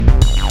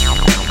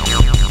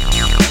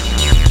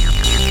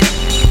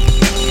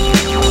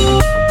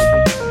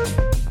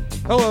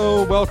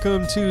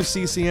welcome to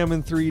CCM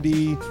in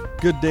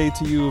 3D. Good day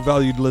to you,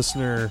 valued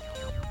listener.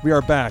 We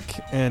are back,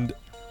 and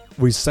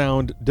we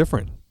sound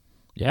different.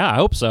 Yeah, I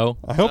hope so.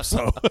 I hope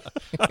so.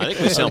 I think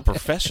we sound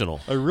professional.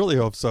 I really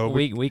hope so.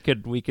 We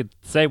could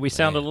say we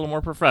sound a little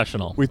more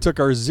professional. We took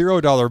our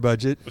 $0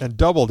 budget and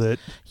doubled it.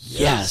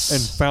 Yes.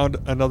 And found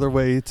another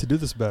way to do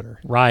this better.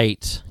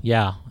 Right.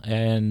 Yeah.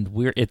 And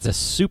it's a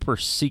super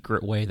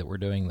secret way that we're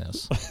doing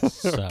this.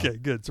 So Okay,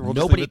 good. So we'll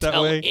just nobody leave it that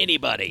tell way.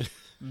 anybody.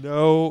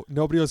 No,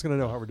 nobody was going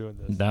to know how we're doing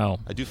this. No.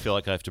 I do feel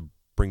like I have to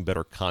bring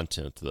better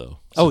content, though.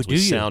 Oh, since we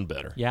do you? sound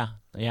better. Yeah.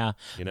 Yeah.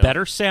 You know?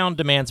 Better sound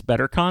demands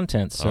better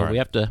content, so All right. we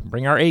have to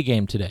bring our A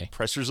game today.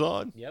 Pressure's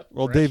on. Yep.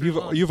 Well, Dave,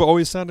 you've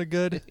always sounded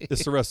good.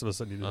 It's the rest of us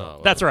that need to know.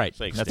 Well, That's right.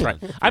 Thanks, That's Dan.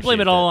 right. I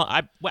blame Appreciate it all.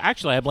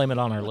 I blame it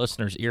on our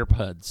listeners'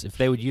 earbuds. If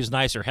they would use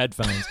nicer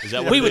headphones, Is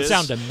that what we it would is?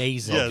 sound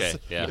amazing. Yes,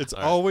 Okay, yeah, it's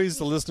all right. always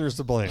the listeners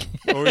to blame.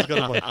 Always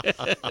got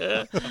to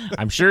blame.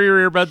 I'm sure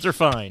your earbuds are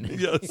fine.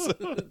 Yes.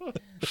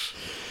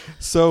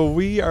 So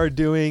we are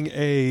doing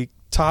a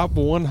top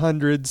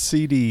 100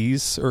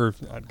 CDs, or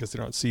I guess they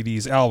don't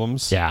CDs,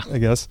 albums. Yeah. I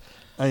guess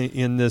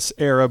in this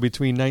era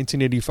between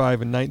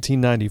 1985 and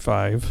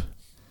 1995,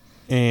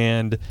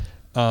 and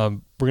we're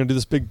gonna do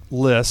this big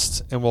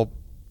list, and we'll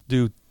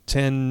do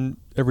 10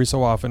 every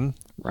so often.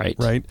 Right.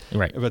 Right.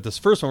 Right. But this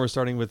first one we're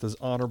starting with is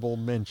honorable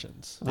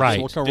mentions.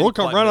 Right. So we'll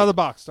come right out of the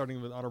box,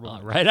 starting with honorable.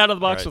 mentions. Right out of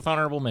the box Right. with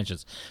honorable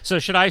mentions. So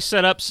should I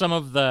set up some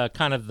of the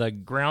kind of the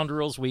ground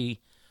rules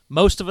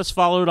most of us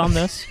followed on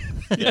this?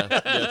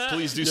 Yeah,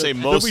 please do say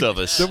most of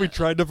us. That we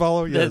tried to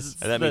follow. Yes.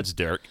 And that means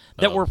Derek.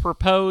 That were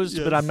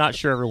proposed, but I'm not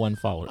sure everyone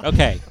followed.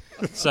 Okay,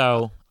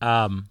 so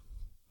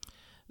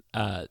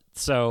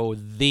so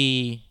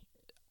the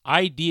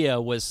idea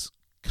was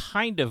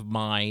kind of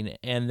mine,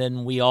 and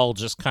then we all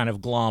just kind of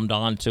glommed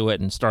onto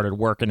it and started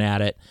working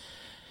at it.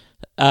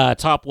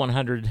 Top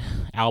 100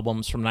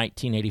 albums from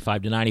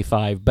 1985 to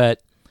 95,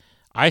 but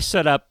I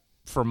set up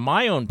for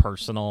my own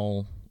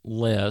personal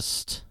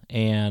list,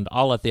 and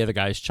I'll let the other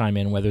guys chime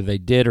in whether they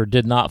did or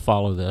did not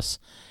follow this,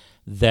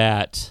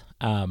 that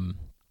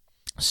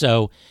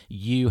so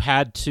you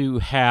had to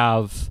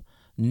have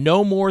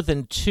no more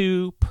than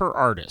 2 per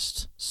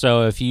artist.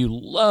 So if you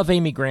love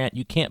Amy Grant,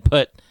 you can't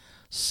put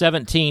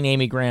 17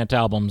 Amy Grant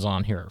albums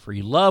on here. If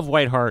you love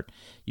Whiteheart,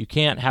 you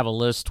can't have a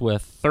list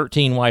with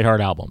 13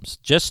 Whiteheart albums.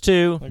 Just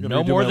 2, I gotta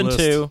no redo more my than list.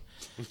 2.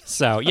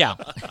 So, yeah.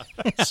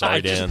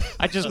 Sorry, Dan.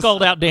 I just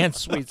called out Dan's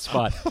sweet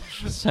spot.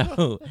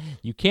 So,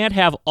 you can't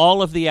have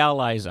all of the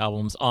Allies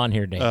albums on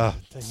here, Dan. Dang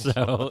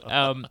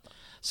it.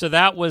 So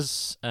that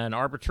was an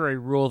arbitrary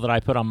rule that I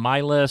put on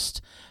my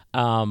list.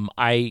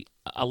 I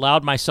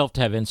allowed myself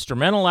to have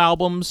instrumental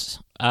albums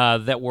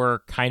that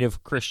were kind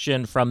of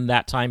Christian from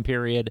that time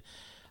period.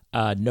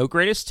 No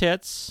greatest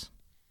hits,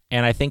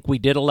 and I think we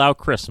did allow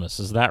Christmas.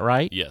 Is that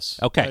right? Yes.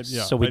 Okay,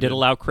 yeah, so we I did did.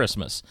 allow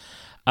Christmas.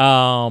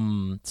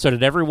 So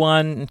did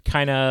everyone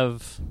kind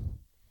of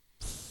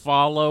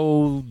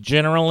follow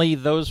generally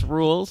those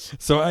rules?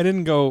 So I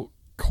didn't go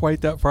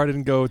quite that far. I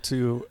didn't go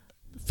to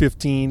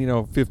 15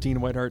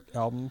 Whiteheart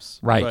albums.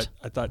 Right. But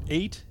I thought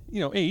 8.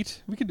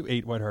 8. We could do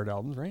 8 Whiteheart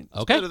albums, right?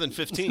 Okay, Better than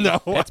 15.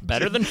 No, that's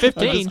better than I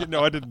 15.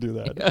 no, I didn't do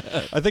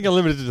that. I think I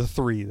limited it to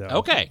 3, though.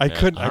 Okay. I Yeah.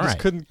 couldn't. All I just right.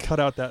 couldn't cut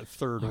out that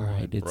third All one.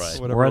 right, Right.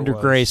 we're under it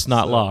was. grace,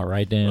 not So- law,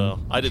 right, Dan? Well,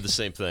 I did the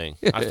same thing.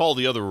 I followed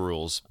the other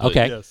rules. But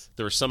Okay. Yes.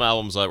 There were some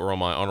albums that were on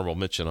my honorable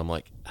mention. I'm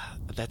like,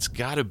 that's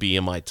got to be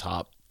in my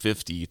top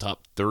 50,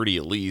 top 30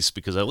 at least,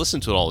 because I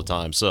listen to it all the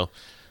time. So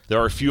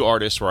there are a few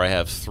artists where I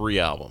have 3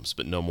 albums,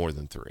 but no more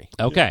than 3.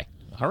 Okay,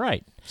 all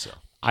right. So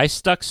I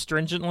stuck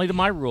stringently to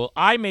my rule.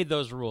 I made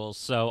those rules,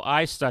 so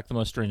I stuck the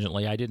most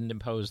stringently. I didn't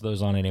impose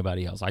those on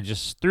anybody else. I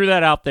just threw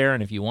that out there,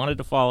 and if you wanted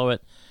to follow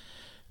it,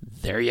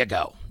 there you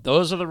go.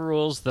 Those are the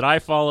rules that I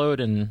followed,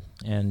 and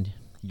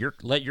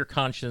let your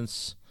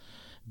conscience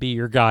be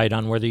your guide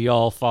on whether you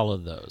all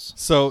followed those.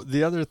 So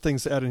the other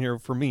things to add in here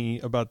for me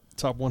about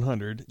top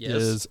 100 Yes.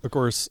 is, of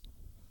course,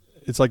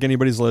 it's like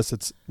anybody's list.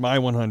 It's my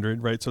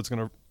 100, right? So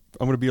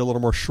I'm going to be a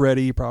little more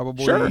shreddy,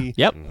 probably. Sure.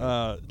 Yep.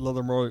 A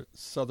little more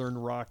southern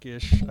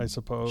rock-ish, I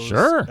suppose.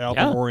 Sure, yeah.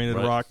 Album-oriented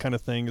Right. rock kind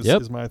of thing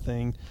Yep. is my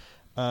thing.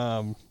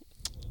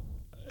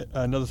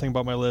 Another thing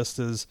about my list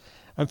is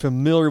I'm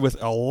familiar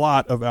with a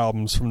lot of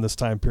albums from this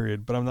time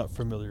period, but I'm not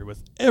familiar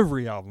with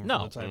every album No.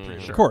 from the time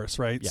period. Sure. Of course,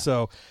 right? Yeah.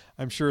 So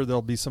I'm sure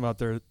there'll be some out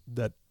there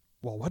that,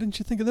 well, why didn't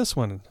you think of this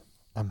one?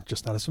 I'm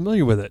just not as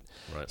familiar with it.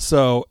 Right.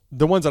 So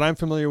the ones that I'm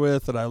familiar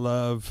with, that I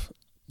love,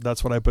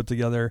 that's what I put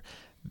together.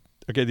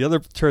 Okay, the other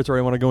territory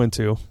I want to go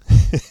into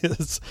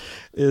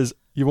is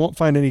you won't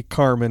find any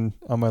Carmen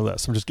on my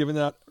list. I'm just giving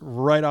that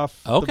right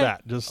off the Okay.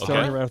 bat. Just Okay.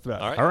 telling you right off the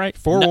bat. All right. All right.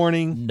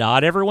 Forewarning.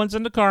 Not everyone's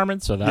into Carmen,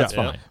 so that's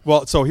Yeah. fine.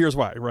 Well, so here's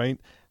why, right?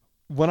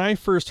 When I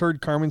first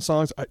heard Carmen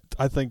songs,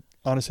 I think,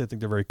 honestly, I think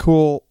they're very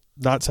cool.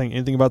 Not saying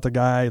anything about the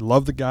guy,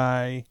 love the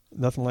guy,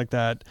 nothing like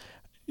that.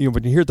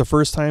 When you hear it the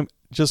first time,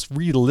 just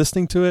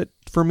re-listening to it,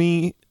 for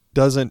me,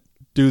 doesn't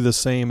do the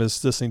same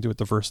as listening to it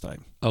the first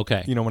time.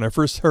 Okay. When I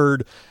first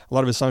heard a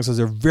lot of his songs,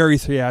 they're very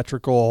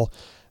theatrical.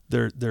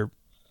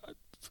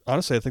 I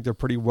honestly, I think they're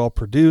pretty well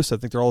produced. I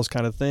think they're all those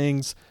kind of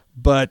things,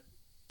 but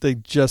they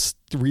just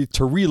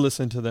to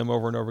re-listen to them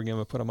over and over again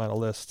and put them on a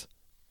list,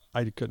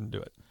 I couldn't do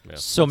it. Yeah.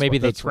 So maybe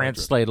they that's what I did.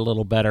 translate a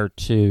little better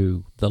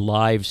to the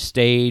live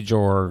stage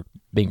or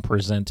being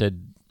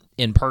presented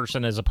in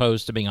person as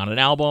opposed to being on an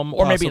album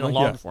or maybe in a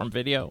Possibly, yeah. long form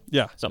video.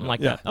 Yeah. Something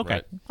like Yeah. that. Okay.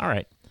 Right. All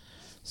right.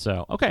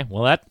 So, okay.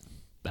 Well,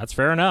 that's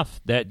fair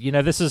enough. That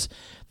this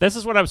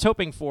is what I was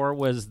hoping for,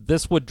 was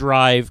this would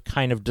drive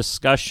kind of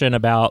discussion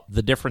about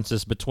the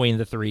differences between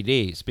the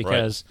 3Ds,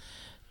 because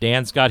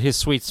Dan's got his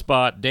sweet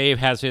spot, Dave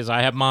has his,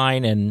 I have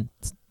mine, and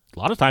a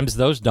lot of times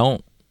those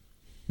don't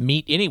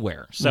meet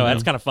anywhere. So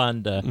that's kind of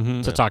fun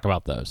to talk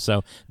about those.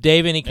 So,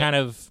 Dave, any kind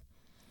of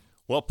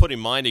Well, putting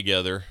mine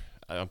together,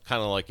 I'm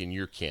kind of like in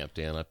your camp,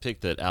 Dan. I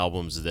picked the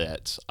albums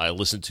that I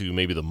listened to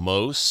maybe the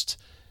most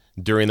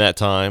during that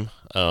time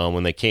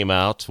when they came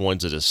out,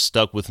 ones that have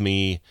stuck with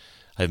me,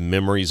 I have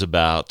memories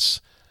about.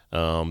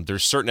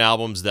 There's certain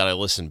albums that I would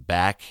listen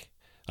back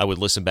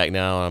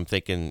now, and I'm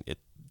thinking it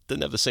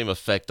didn't have the same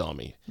effect on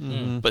me.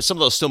 But some of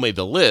those still made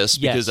the list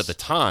because Yes. at the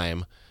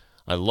time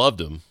I loved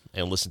them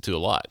and listened to a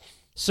lot.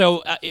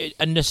 so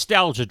a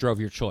nostalgia drove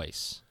your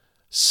choice.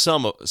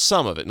 Some of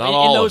it, not In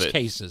all those of it.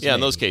 cases, Yeah, in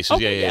maybe. those cases.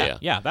 Okay, Yeah.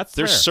 yeah, that's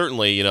There's fair.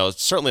 certainly,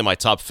 certainly in my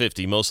top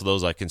 50, most of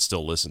those I can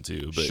still listen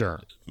to, but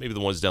Sure. maybe the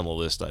ones down the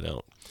list I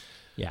don't.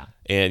 Yeah.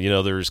 And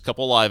there's a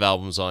couple live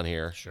albums on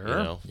here.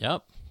 Sure.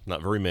 Yep.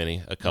 Not very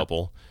many, a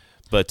couple.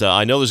 But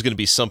I know there's going to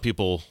be some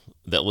people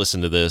that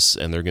listen to this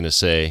and they're going to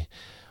say,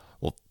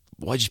 well,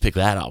 why'd you pick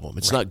that album?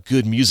 It's not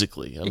good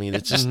musically. I mean,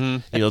 it's just,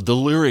 the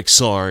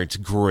lyrics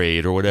aren't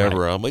great or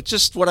whatever. It's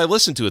just what I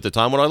listened to at the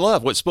time, what I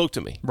loved, what spoke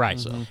to me.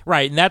 Right.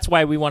 Right. And that's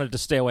why we wanted to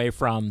stay away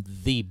from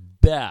the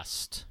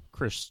best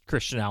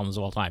Christian albums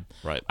of all time.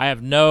 Right. I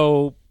have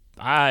no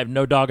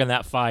dog in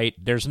that fight.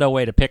 There's no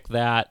way to pick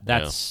that.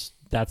 That's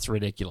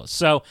ridiculous.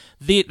 So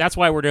that's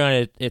why we're doing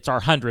it. It's our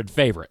 100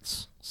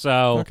 favorites.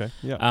 So Okay.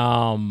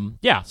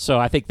 Yeah. So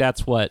I think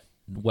that's what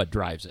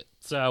drives it.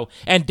 So,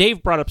 and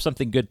Dave brought up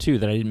something good too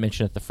that I didn't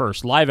mention at the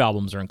first. Live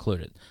albums are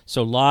included.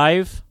 So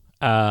live,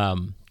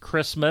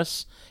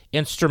 Christmas,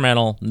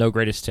 instrumental, no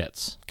greatest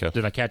hits. Okay.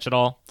 Did I catch it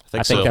all?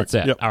 I think so. that's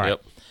it. Yep. All right.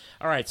 Yep.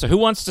 All right. So who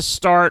wants to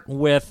start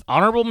with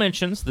honorable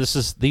mentions?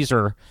 These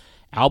are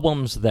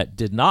albums that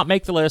did not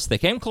make the list. They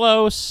came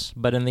close,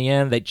 but in the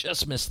end, they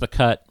just missed the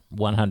cut,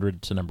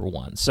 100 to number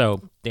 1.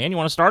 So, Dan, you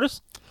want to start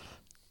us?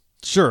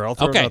 Sure. I'll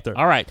throw it Okay. out there.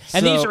 All right.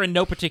 And So- these are in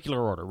no particular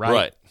order, right?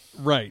 Right.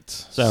 Right.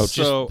 So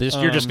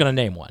you're just going to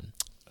name one.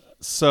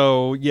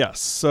 So yes.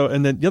 So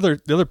and then the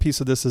other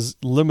piece of this is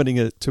limiting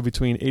it to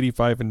between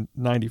 85 and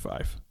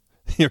 95.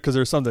 Because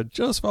there's some that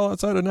just fell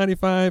outside of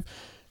 95,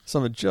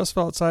 some that just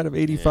fell outside of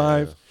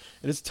 85,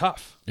 and it's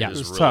tough. Yeah. It is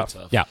It's really tough.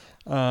 tough.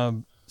 Yeah.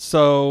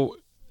 So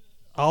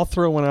I'll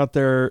throw one out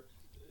there.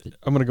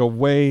 I'm going to go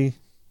way,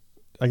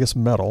 I guess,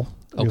 metal.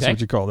 I guess Okay.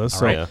 what you call this. All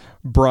So right. Yeah.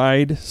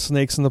 Bride,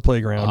 Snakes in the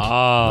Playground,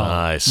 Oh,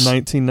 Nice.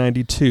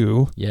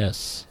 1992.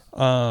 yes.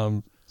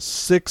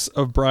 6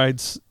 of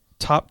Bride's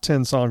top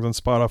 10 songs on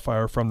Spotify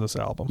are from this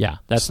album. Yeah,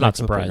 that's not Snakes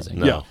in the Playground. surprising.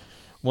 No. Yeah.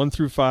 1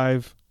 through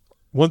 5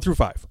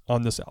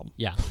 on this album.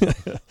 Yeah.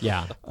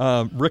 Yeah.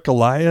 Rick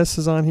Elias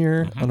is on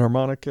here Mm-hmm. on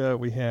harmonica.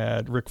 We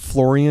had Rick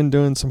Florian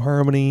doing some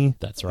harmony.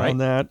 That's right. On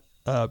that.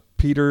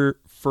 Peter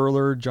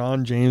Furler,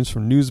 John James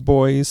from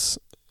Newsboys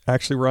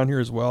actually were on here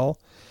as well.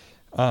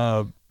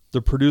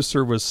 The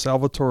producer was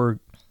Salvatore,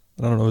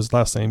 I don't know his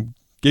last name,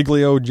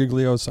 Giglio,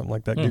 something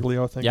like that.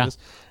 Giglio, I think Yeah. it is.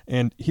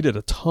 And he did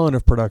a ton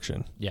of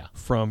production Yeah.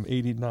 from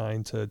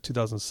 89 to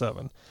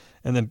 2007.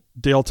 And then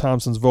Dale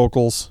Thompson's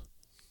vocals,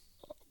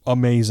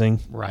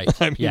 amazing. Right.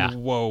 I mean, yeah.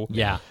 whoa.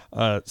 Yeah.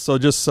 So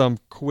just some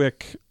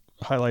quick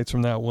highlights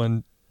from that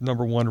one.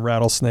 Number 1,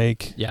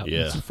 Rattlesnake. Yeah.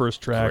 Yeah. It's the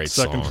first track. Great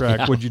Second song.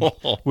 track,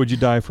 Would You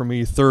Die For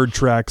Me? Third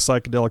track,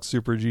 Psychedelic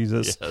Super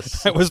Jesus.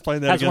 Yes. I was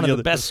playing that That's again one the of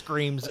other the best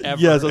screams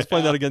ever. Yes, I was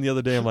playing that again the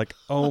other day. I'm like,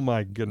 oh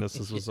my goodness,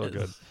 this was so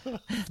good.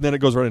 Then it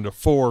goes right into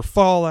 4,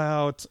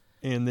 Fallout.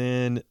 And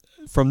then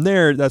from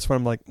there, that's when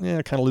I'm like,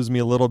 it kind of loses me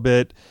a little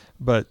bit.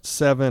 But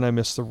 7, I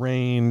Miss the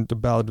Rain, The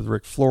Ballad of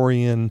Rick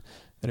Florian.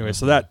 Anyway,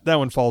 so that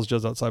one falls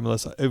just outside my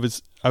list.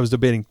 I was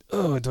debating,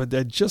 do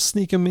I just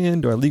sneak him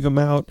in? Do I leave him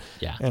out?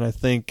 Yeah. And I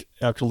think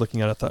after looking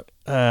at it, I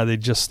thought, they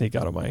just sneak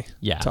out of my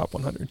Yeah. top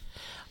 100.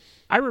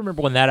 I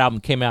remember when that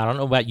album came out. I don't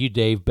know about you,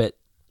 Dave, but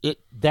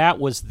that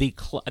was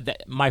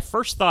my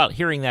first thought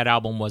hearing that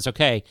album was,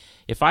 okay,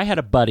 if I had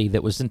a buddy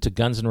that was into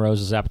Guns N'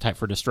 Roses' Appetite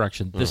for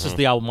Destruction, this is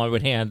the album I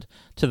would hand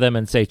to them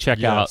and say, check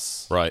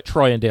Yes. out Right.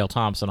 Troy and Dale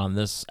Thompson on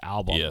this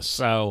album. Yes.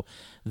 So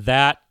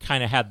that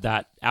kind of had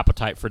that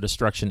Appetite for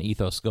Destruction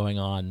ethos going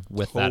on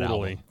with that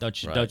Totally. album.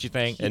 Don't you? Right. Don't you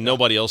think? And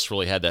nobody else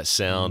really had that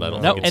sound. I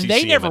don't No, think and in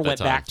they CCM never at that went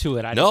time. back to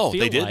it. I No, don't feel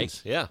they didn't.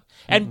 like. Yeah.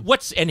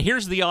 And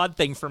here's the odd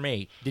thing for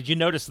me. Did you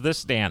notice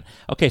this, Dan?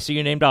 Okay, so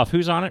you named off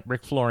who's on it?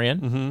 Rick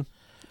Florian,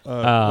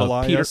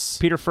 Elias,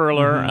 Peter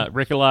Furler,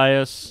 Rick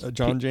Elias,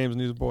 John James,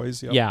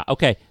 Newsboys. Yep. Yeah,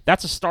 okay,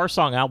 that's a Star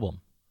Song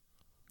album.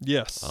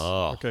 Yes.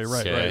 Oh, okay.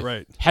 Right. okay.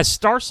 Right. Has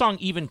Star Song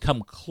even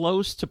come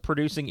close to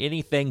producing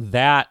anything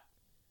that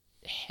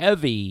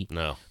heavy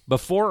No.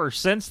 before or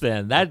since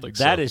then. That think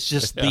that so. is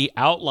just the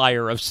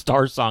outlier of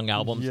Star Song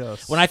albums.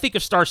 Yes. When I think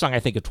of Star Song, I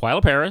think of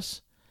Twyla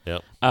Paris.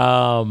 Yep.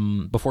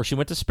 Before she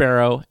went to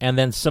Sparrow, and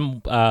then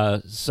some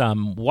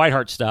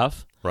Whiteheart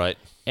stuff, Right.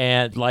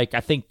 and like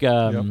I think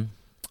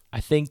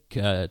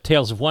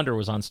Tales of Wonder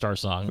was on Star I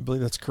Song,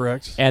 believe that's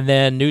correct. and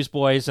then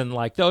Newsboys and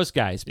like those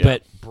guys. Yeah.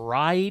 But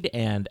Bride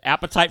and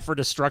Appetite for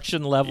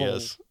Destruction level,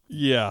 Yes.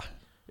 Yeah.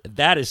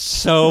 that is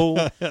so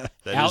That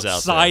is out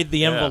outside there. the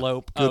Yeah.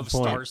 envelope Good of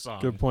point. Star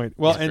Song. Good point.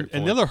 Well, That's a and great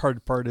point. the other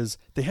hard part is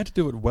they had to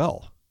do it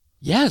well,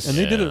 Yes, and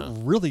they did it Yeah.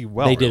 really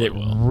well. they did it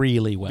well.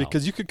 really well.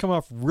 because you could come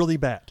off really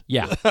bad.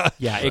 yeah,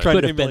 yeah, it Trying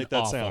could to have been emulate that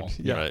awful. sound.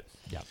 Yeah. Right.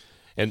 Yeah.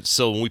 And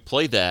so when we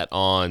played that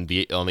on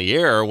the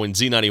air, when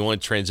Z91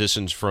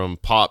 transitions from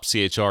pop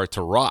CHR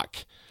to rock,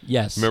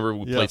 Yes. remember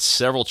we Yeah. played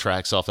several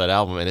tracks off that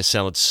album, and it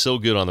sounded so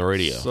good on the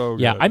radio. So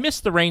Yeah, good. I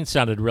Missed the Rain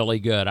sounded really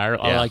good. I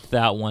Yeah. liked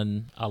that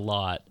one a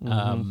lot.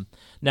 Mm-hmm.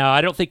 Now,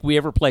 I don't think we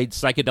ever played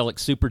Psychedelic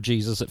Super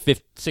Jesus at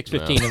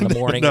 6:15 in the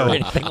morning No. or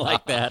anything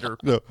like that. Or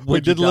No, we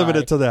Would You did limit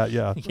Die? it to that.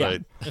 Yeah. Yeah.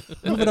 Right.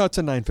 Move it out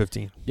to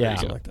 9:15. Yeah.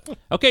 Something like that.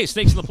 Okay,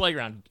 Snakes in the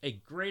Playground. A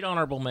great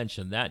honorable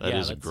mention. That That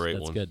is a that's, great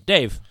that's one. good.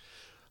 Dave.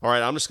 All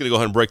right, I'm just going to go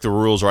ahead and break the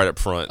rules right up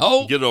front.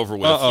 Oh. Get it over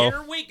with. Uh-oh.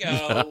 Here we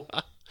go.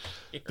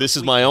 This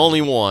is my only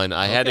one.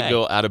 I had to Okay.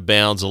 go out of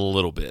bounds a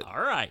little bit. All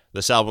right.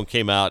 This album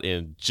came out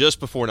in just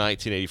before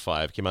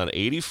 1985. Came out in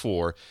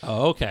 84.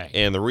 Okay.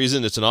 And the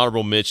reason it's an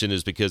honorable mention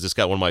is because it's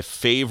got one of my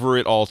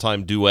favorite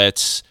all-time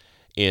duets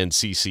in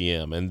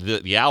CCM. And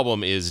the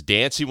album is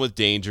Dancing with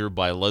Danger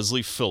by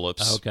Leslie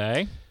Phillips.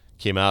 Okay.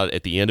 Came out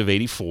at the end of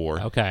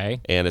 84.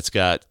 Okay. And it's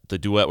got the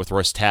duet with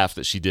Russ Taff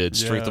that she did,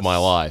 Strength of Yes. My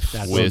Life,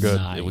 That's with, so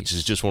good. which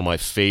is just one of my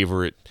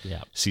favorite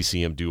Yep.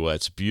 CCM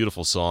duets.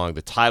 Beautiful song.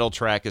 The title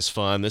track is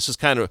fun. This is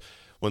kind of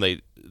when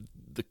the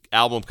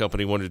album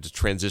company wanted to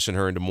transition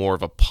her into more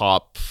of a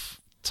pop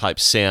type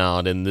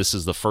sound, and this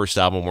is the first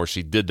album where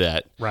she did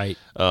that. Right.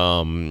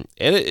 And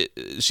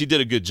she did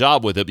a good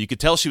job with it, but you could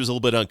tell she was a little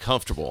bit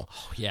uncomfortable.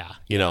 Yeah.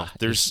 You know,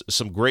 there's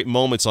some great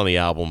moments on the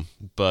album,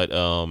 but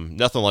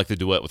nothing like the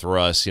duet with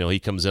Russ. You know, he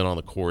comes in on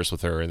the chorus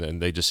with her,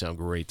 and they just sound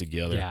great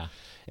together. Yeah.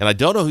 And I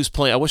don't know who's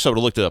playing. I wish I would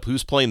have looked it up.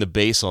 Who's playing the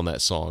bass on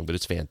that song? But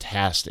it's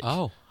fantastic.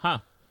 Oh, huh.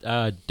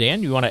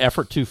 Dan, you want to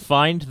effort to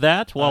find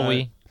that while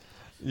we...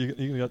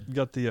 You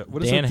got the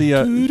what is Dan- it?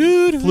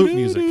 The flute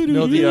music.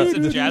 No,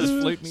 the jazz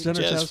flute music?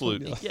 center Jazz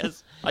flute. Yeah.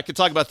 Yes. I could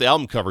talk about the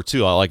album cover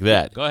too. I like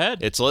that. Go ahead.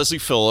 It's Leslie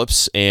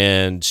Phillips,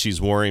 and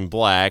she's wearing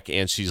black,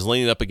 and she's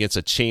leaning up against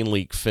a chain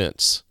link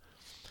fence.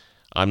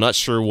 I'm not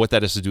sure what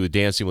that has to do with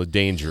Dancing with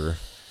Danger.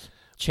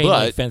 Chain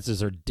But link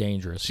fences are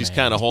dangerous. She's man.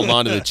 kind of holding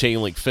on to the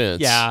chain link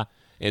fence. Yeah.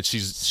 And she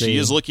See.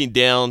 is looking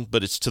down,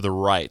 but it's to the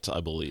right,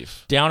 I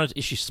believe. down.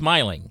 Is she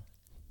smiling?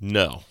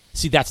 No,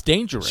 See, that's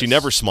dangerous. she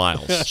never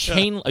smiles.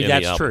 Chain. the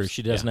That's albums. true.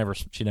 She does Yeah. never.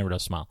 She never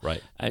does smile.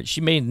 Right. She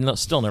may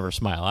still never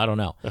smile. I don't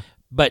know.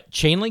 But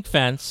chain link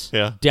fence.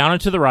 Yeah. Down and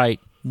to the right,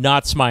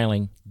 not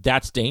smiling.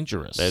 That's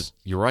dangerous.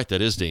 You're right.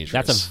 That is dangerous.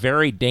 That's a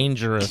very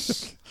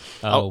dangerous.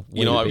 you know,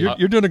 way to be.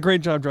 You're doing a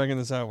great job dragging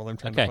this out while I'm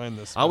trying Okay. to find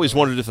this. I always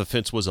wondered if the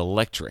fence was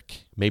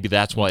electric. Maybe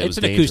that's why it It's was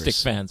an dangerous.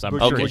 acoustic fence. I'm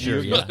Okay, pretty sure.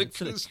 you're Yeah.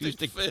 It's an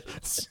acoustic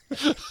fence.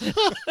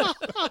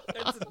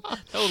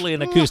 Totally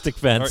an acoustic All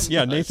fence. right,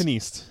 yeah, Nathan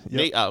East.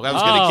 Yep. I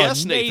was going to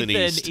guess Nathan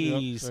East.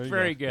 East. there you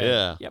Very go. good.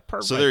 Yeah. Yeah.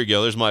 Perfect. So there you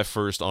go. There's my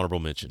first honorable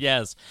mention.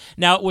 Yes.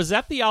 Now, was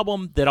that the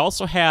album that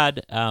also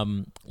had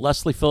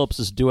Leslie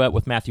Phillips's duet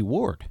with Matthew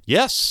Ward?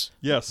 Yes.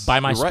 Yes. By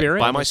My You're right. Spirit?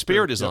 By My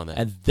Spirit is on that.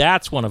 And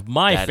that's one of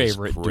my That is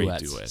favorite great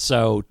duets. duet.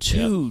 So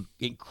two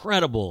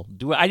incredible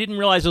duets. I didn't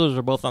realize those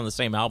were both on the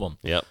same album.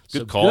 Yep. Good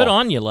So call. Good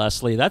on you,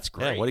 Leslie. That's Yeah,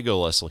 great. way to go,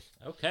 Leslie.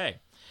 Okay.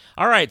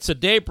 All right. So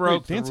Dave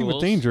broke Wait, the Dancing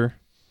rules. with Danger.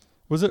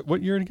 Was it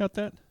what year he got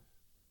that?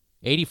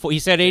 84. He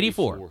said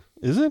 84.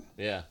 Is it?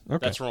 Yeah.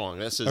 Okay. That's wrong.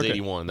 That says Okay.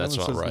 81. That's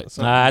That not one right. says-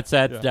 That's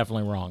Yeah.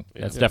 definitely wrong.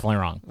 That's definitely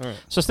wrong. All right.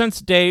 So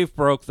since Dave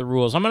broke the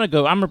rules, I'm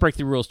gonna break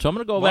the rules too. I'm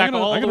gonna go Well, back I'm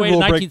gonna- all I'm the gonna way to rule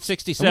break-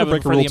 1967 I'm gonna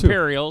break a for the rule, too.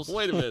 Imperials.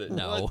 Wait a minute.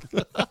 No.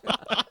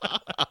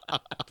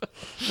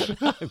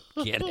 I'm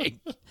kidding.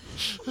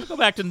 Go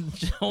back to only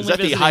Is that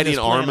the visiting hiding this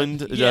planet.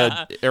 Armand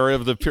Yeah. Era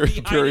of the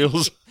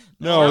Imperials?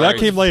 No, that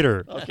came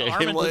later. Okay,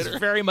 Armand was later.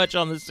 very much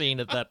on the scene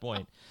at that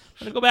point.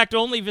 I'm going to go back to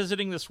only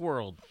visiting this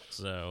world.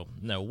 So,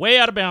 no, way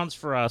out of bounds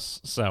for us.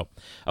 So,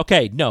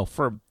 okay, no,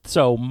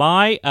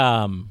 my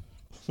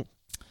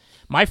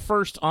my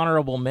first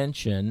honorable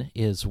mention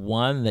is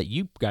one that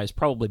you guys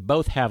probably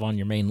both have on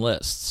your main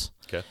lists.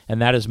 Okay.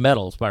 And that is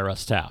Metals by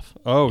Russ Taff.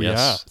 Oh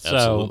Yes, So-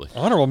 absolutely. yeah.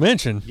 Honorable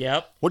mention.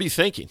 Yep. What are you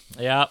thinking?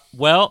 Yeah.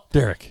 Well,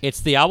 Derek. it's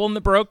the album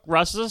that broke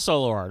Russ as a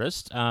solo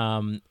artist.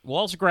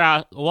 Walls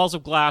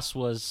of Glass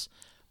was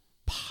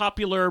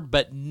popular,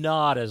 but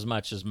not as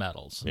much as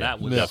Metals. Yeah, that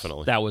was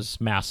definitely. that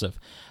was massive.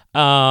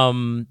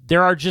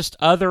 There are just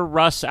other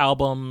Russ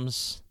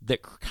albums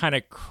that kind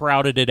of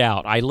crowded it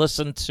out. I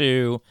listened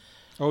to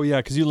Oh yeah,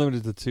 because you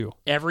limited to two.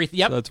 everything.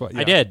 Yep, So that's why- I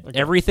yeah, did okay,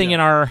 everything yeah. in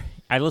our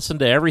I listened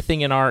to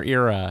everything in our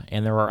era,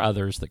 and there are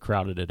others that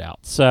crowded it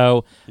out.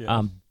 So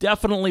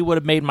definitely would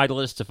have made my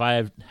list if I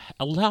had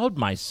allowed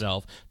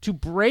myself to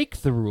break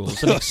the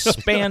rules and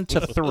expand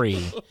to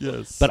 3.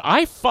 Yes. But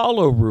I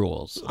follow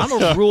rules. I'm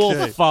a rule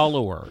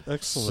follower.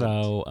 Excellent.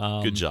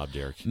 So Good job,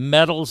 Derek.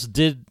 Metals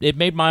it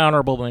made my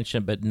honorable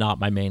mention, but not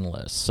my main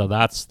list. So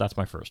that's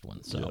my first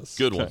one. So Yes.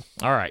 Good Okay. one.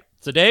 all right.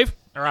 So Dave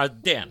or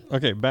Dan.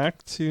 Okay,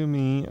 back to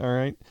me. All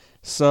right.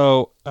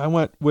 So I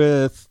went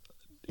with,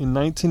 in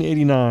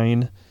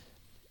 1989,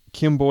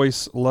 Kim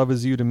Boyce, "Love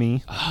Is You to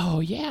Me." Oh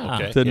yeah.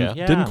 Okay.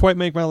 Didn't quite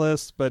make my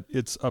list, but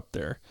it's up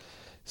there.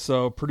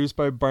 So produced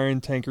by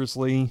Byron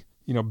Tankersley,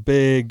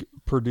 big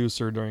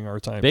producer during our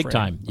time. Big frame.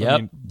 time. I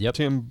Yep.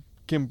 mean,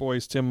 Kim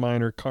Boyce, Tim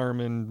Miner,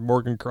 Carmen,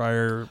 Morgan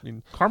Cryer. I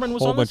mean, Carmen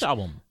was whole on this bunch-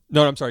 album.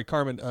 No, I'm sorry,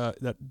 Carmen.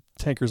 That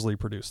Tankersley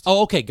produced.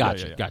 Oh, okay.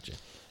 Gotcha. yeah.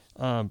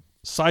 Gotcha.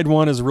 Side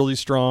 1 is really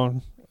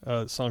strong.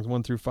 Songs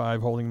 1 through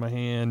 5, "Holding My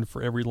Hand,"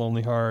 "For Every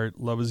Lonely Heart,"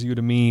 "Love Is You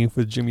to Me"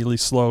 with Jimmy Lee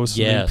Sloas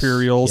and the Yes.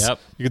 Imperials. Yep.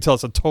 You can tell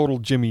it's a total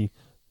Jimmy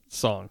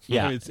song.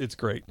 Yeah. It's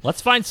great.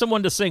 Let's find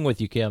someone to sing with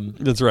you, Kim.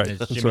 That's right. It's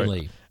That's Jimmy right.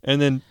 Lee.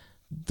 And then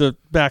the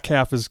back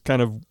half is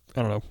kind of,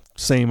 I don't know,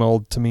 same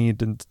old to me.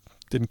 Didn't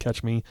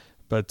catch me,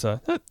 but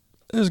it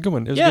was a good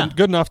one. It was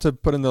good enough to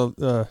put in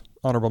the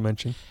honorable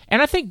mention.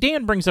 And I think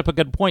Dan brings up a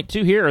good point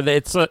too here.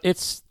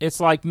 That it's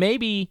like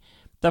maybe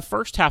the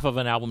first half of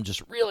an album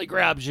just really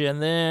grabs you,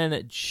 and then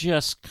it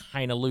just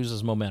kind of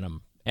loses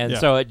momentum. And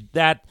so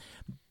that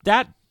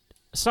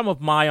some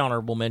of my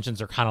honorable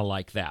mentions are kind of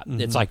like that. Mm-hmm.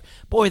 It's like,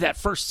 boy, that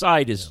first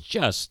side is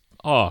just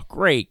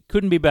great,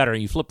 couldn't be better.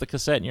 You flip the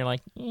cassette, and you're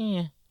like,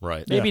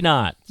 Right. maybe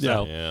not.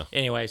 So Yeah.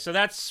 anyway, so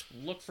that's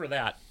look for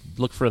that.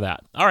 Look for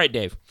that. All right,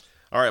 Dave.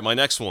 All right, my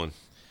next one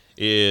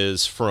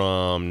is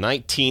from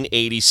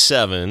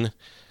 1987,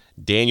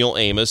 Daniel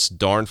Amos,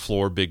 "Darn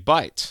Floor, Big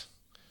Bite."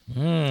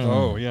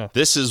 Oh yeah.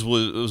 This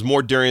was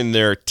more during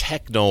their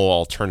techno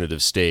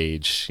alternative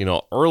stage.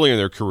 Earlier in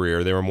their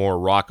career, they were more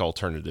rock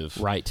alternative.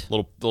 Right.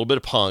 Little bit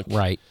of punk.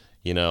 Right.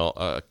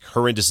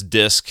 Horrendous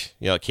Disc.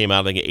 It came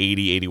out, I think,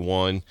 80,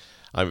 81.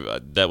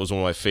 That was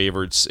one of my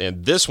favorites.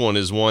 And this one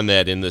is one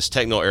that in this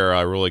techno era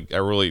I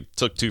really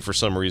took to for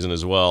some reason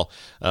as well.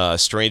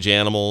 Strange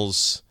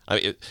Animals.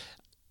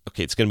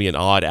 It's going to be an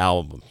odd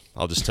album.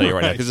 I'll just tell you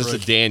right now, because it's a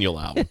Daniel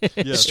album.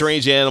 Yes.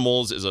 Strange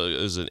Animals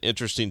is an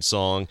interesting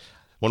song.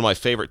 One of my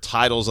favorite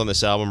titles on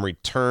this album,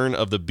 "Return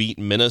of the Beat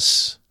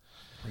Menace."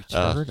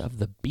 Return of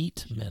the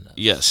Beat Menace.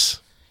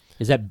 Yes.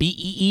 Is that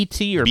BEET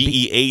or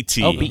BEAT.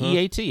 Oh,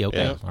 BEAT. Okay.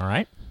 Yeah. All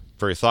right.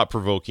 Very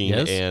thought-provoking.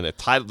 Yes. And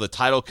the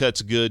title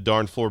cut's good,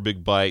 "Darn Floor,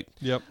 Big Bite."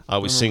 Yep. I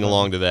always sing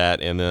along to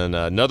that. And then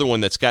another one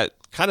that's got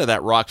kind of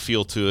that rock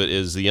feel to it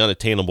is "The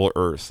Unattainable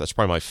Earth." That's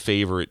probably my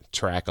favorite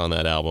track on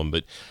that album.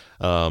 But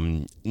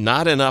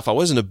not enough. I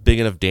wasn't a big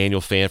enough Daniel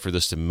fan for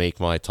this to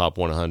make my top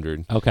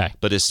 100. Okay.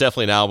 But it's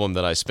definitely an album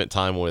that I spent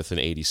time with in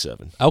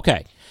 87.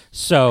 Okay.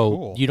 So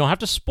Cool. you don't have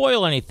to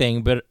spoil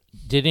anything, but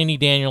did any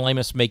Daniel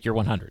Amos make your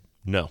 100?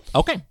 No.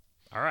 Okay.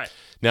 All right.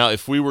 Now,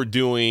 if we were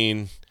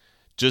doing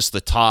just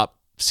the top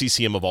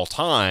CCM of all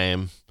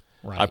time,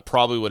 Right. I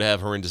probably would have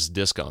Horrendous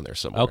Disc on there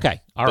somewhere.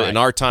 Okay. All But right. in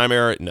our time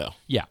era, no.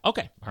 Yeah.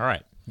 Okay. All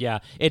right. Yeah.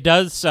 It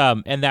does.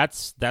 And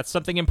that's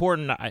something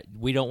important.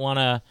 We don't want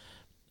to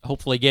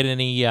hopefully get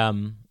any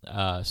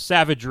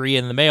savagery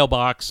in the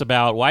mailbox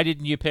about why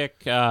didn't you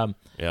pick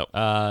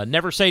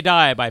Never Say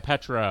Die by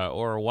Petra,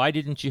 or why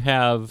didn't you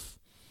have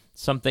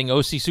something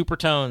OC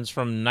Supertones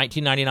from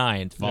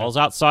 1999? It falls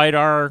outside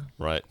our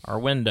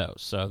window.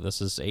 So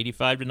this is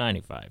 85 to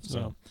 95.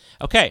 So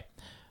okay.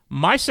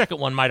 My second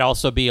one might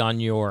also be on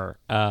your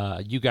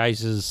you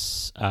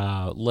guys'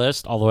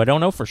 list, although I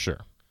don't know for sure.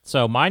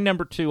 So my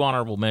number 2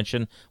 honorable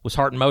mention was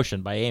Heart in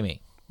Motion by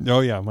Amy. Oh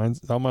yeah,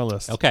 mine's on my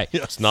list. Okay.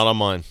 It's not on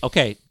mine.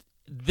 Okay.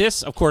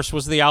 This, of course,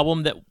 was the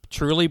album that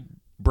truly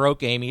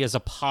broke Amy as a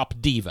pop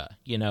diva,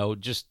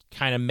 just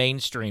kind of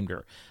mainstreamed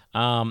her.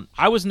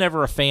 I was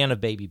never a fan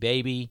of Baby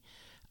Baby.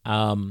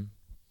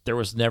 There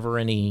was never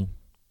any,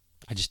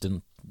 I just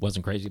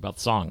wasn't crazy about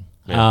the song.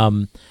 Yeah.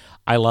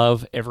 I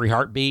love Every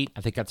Heartbeat.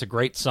 I think that's a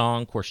great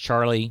song. Of course,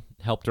 Charlie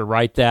helped her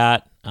write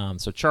that.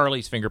 So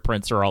Charlie's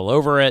fingerprints are all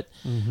over it.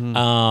 Mm-hmm.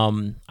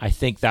 I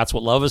think That's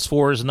What Love Is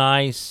For is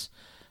nice.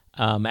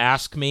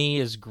 Ask Me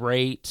is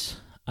great.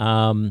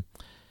 And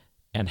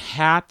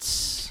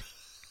Hats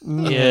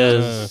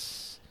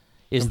is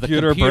the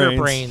Computer computer brains.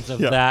 brains of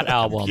Yeah. that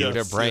album.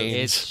 Computer brains.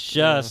 It's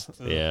just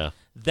Yeah.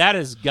 that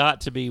has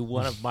got to be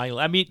one of my.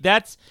 I mean,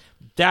 that's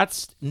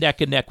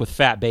neck and neck with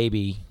Fat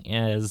Baby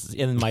as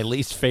in my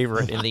least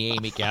favorite in the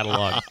Amy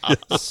catalog.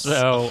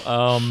 So,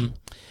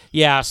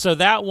 so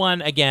that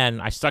one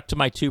again, I stuck to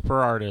my 2 per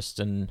artist,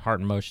 and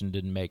Heart in Motion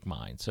didn't make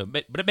mine. So,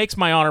 but it makes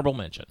my honorable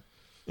mention.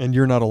 And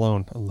You're Not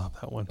Alone. I love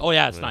that one. Oh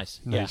yeah, it's nice.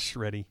 Nice,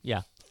 shreddy.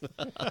 Yeah.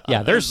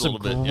 There's a some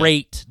little bit, yeah.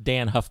 great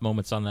Dan Huff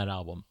moments on that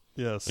album.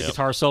 Yes. The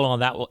guitar solo on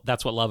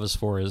That's What Love Is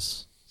For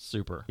is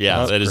super. Yeah,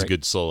 That's that is a great.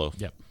 good solo.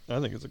 Yep. I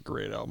think it's a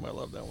great album. I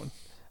love that one.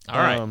 All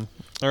right.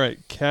 All right.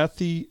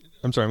 Kathy.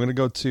 I'm sorry. I'm going to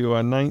go to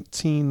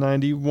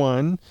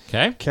 1991.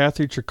 Okay.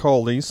 Kathy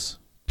Tricoli's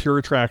Pure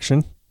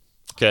Attraction.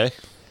 Okay.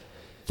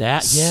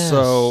 That yes.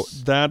 So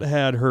that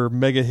had her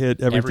mega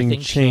hit "Everything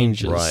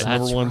Changes," Right. number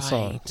That's one right.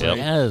 song, Yep.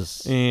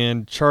 Yes.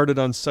 and charted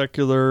on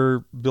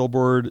secular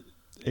Billboard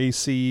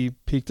AC,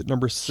 peaked at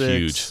number 6,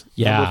 Huge.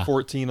 Yeah. number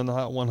 14 on the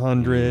Hot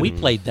 100. We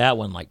played that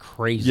one like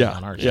crazy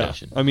on our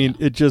station. I mean,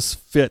 it just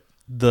fit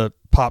the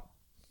pop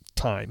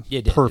time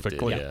It did.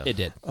 perfectly. Yeah. It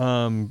did.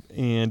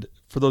 And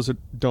for those who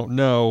don't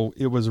know,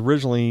 it was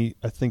originally,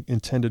 I think,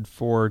 intended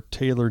for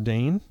Taylor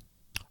Dane.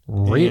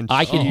 And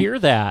I can hear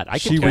that. I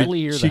can totally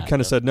hear she that. kind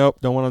of said, nope,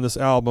 don't want on this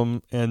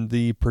album. And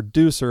the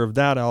producer of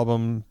that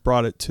album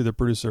brought it to the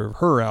producer of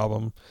her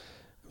album.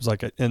 It was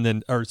like,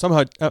 or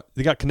somehow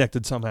they got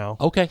connected somehow.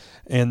 Okay.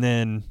 And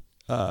then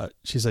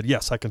she said,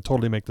 yes, I can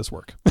totally make this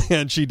work.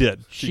 And she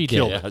did. She did.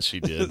 killed Yeah, it. she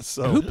did.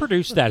 So Who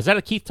produced that? Is that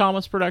a Keith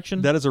Thomas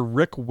production? that is a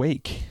Rick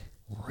Wake.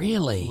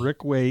 Really?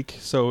 Rick Wake.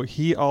 So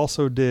he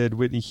also did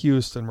Whitney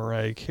Houston,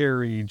 Mariah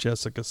Carey,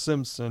 Jessica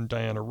Simpson,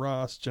 Diana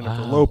Ross,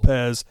 Jennifer Wow.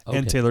 Lopez, and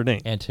Okay. Taylor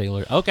Dane. And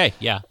Taylor. Okay,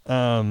 yeah.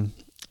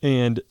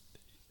 And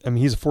I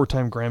mean, he's a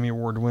 4-time Grammy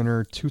Award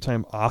winner,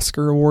 2-time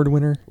Oscar Award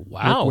winner.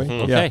 Wow. Rick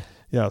Wake. Okay.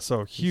 Yeah.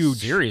 So huge.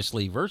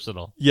 Seriously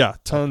versatile. Yeah.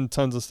 Tons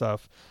of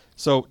stuff.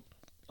 So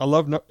I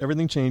love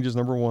Everything Changes,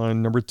 number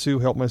 1. Number 2,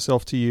 Help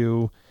Myself to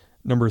You.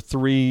 Number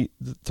 3,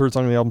 the third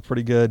song on the album,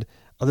 pretty good.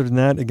 Other than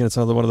that, again, it's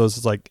another one of those.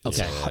 It's like it's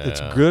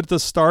good at the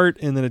start,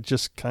 and then it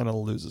just kind of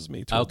loses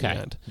me toward the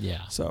end.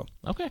 Yeah. So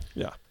Okay.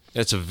 yeah,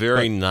 It's a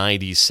very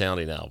 90s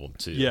sounding album,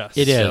 too. Yes.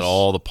 It It's got is.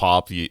 all the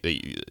pop,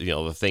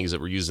 the things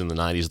that were used in the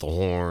 90s, the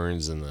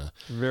horns and the,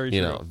 very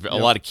you true. know, a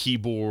lot of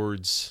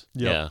keyboards.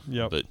 Yep,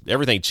 Yeah. yep. But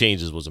Everything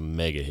Changes was a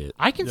mega hit.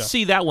 I can Yeah.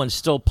 see that one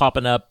still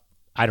popping up.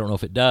 I don't know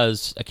if it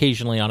does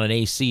occasionally on an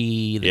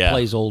AC that Yeah.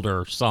 plays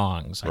older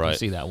songs. I can Right.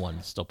 see that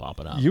one still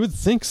popping up. You would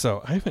think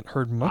so. I haven't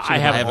heard much. I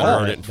of haven't at all,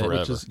 heard it in which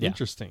forever. is Yeah.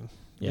 interesting.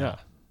 Yeah.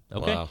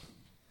 Okay. Wow.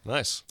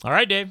 Nice. All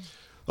right, Dave.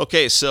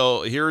 Okay,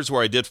 so here's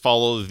where I did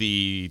follow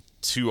the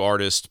 2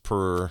 artists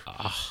per,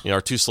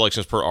 our 2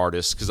 selections per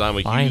artist, because I'm a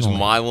huge Finally.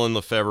 Mylon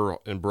Lefevre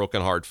and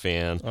Broken Heart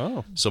fan.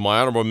 Oh, So my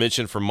honorable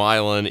mention for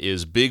Mylon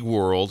is Big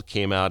World,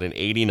 came out in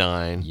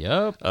 '89.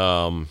 Yep.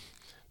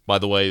 By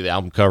the way, the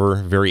album cover,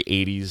 very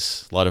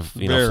 80s, a lot of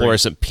Very.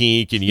 fluorescent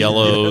pink and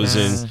yellows,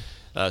 Yes.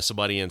 and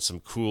somebody in some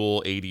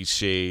cool 80s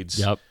shades.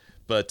 Yep.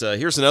 But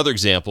here's another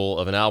example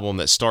of an album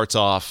that starts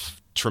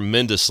off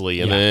tremendously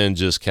and Yeah. then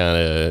just kind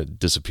of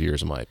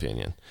disappears, in my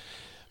opinion.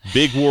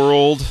 Big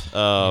World.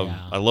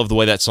 I love the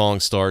way that song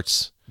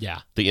starts. Yeah.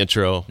 The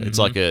intro. It's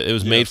like it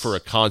was made for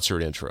a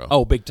concert intro.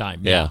 Oh, big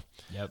time. yeah.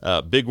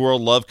 Yep. Big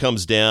World, Love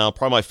Comes Down.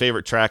 Probably my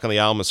favorite track on the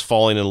album is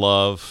Falling in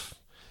Love.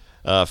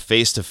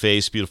 Face to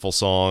Face, beautiful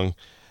song.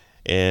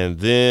 And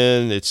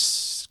then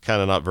it's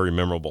kind of not very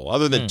memorable.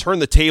 Other than Turn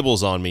the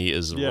Tables on Me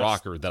is a Yes.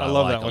 rocker that I I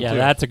love like. that one, Yeah, too.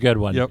 that's a good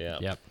one. Yep. Yeah.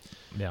 Yep.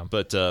 Yeah.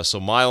 But so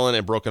Mylon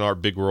and Broken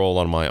Heart, Big World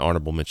on my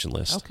honorable mention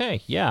list.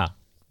 Okay. Yeah.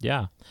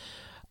 Yeah.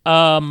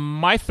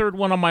 My third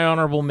one on my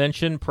honorable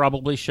mention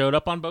probably showed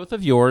up on both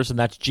of yours, and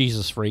that's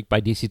Jesus Freak by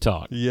DC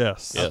Talk.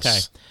 yes. Yes. Okay.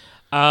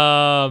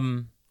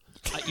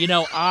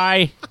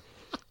 I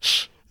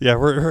Yeah,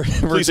 we're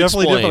Please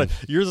definitely explain. different.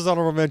 Yours is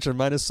honorable mention.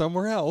 Mine is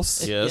somewhere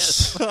else.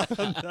 Yes.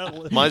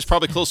 Mine's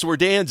probably close to where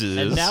Dan's is.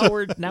 and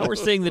now we're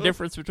seeing the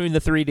difference between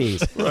the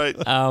 3Ds. right.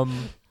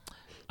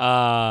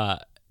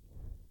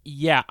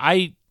 Yeah,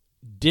 I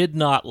did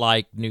not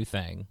like New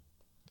Thing.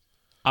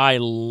 I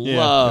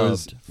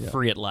loved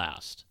Free at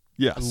Last.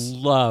 Yes.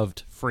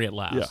 Loved Free at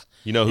Last. Yeah.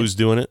 You know who's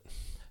doing it?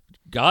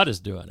 God is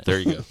doing it. There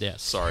you go.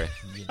 Yes. Sorry.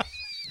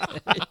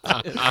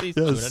 He's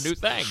doing a new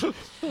thing.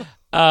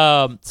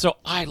 So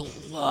I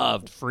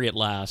loved Free at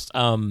Last.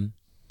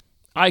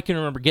 I can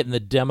remember getting the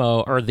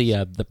demo or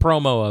the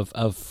promo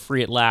of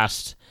Free at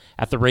Last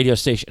at the radio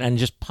station and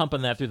just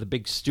pumping that through the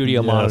big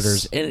studio Yes.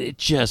 monitors, and it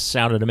just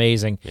sounded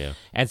amazing. Yeah.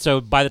 And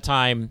so by the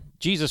time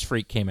Jesus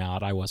Freak came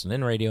out, I wasn't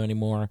in radio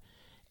anymore,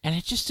 and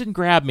it just didn't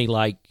grab me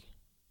like.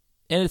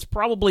 And it's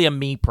probably a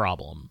me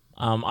problem.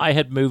 I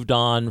had moved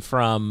on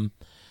from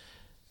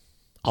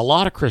a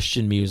lot of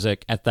Christian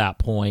music at that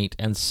point,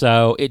 and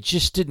so it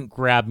just didn't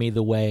grab me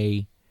the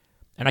way.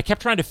 And I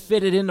kept trying to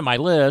fit it into my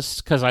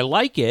list because I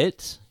like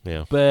it,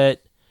 Yeah.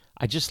 but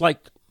I just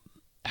like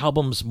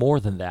albums more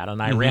than that,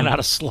 and I ran out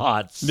of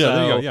slots. Yeah,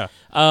 there you So, go,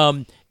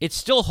 yeah. it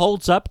still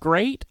holds up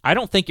great. I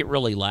don't think it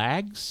really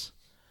lags.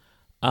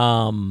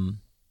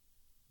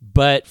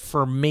 But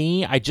for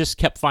me, I just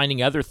kept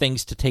finding other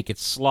things to take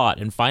its slot,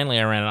 and finally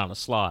I ran out of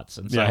slots,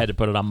 and so I Yeah. had to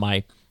put it on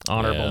my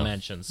honorable Yeah.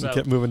 mention. So You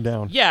kept moving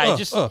down. yeah,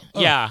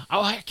 yeah.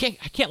 Oh, I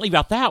can't leave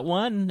out that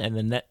one, and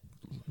then that,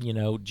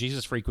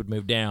 Jesus Freak would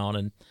move down,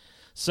 and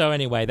so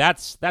anyway,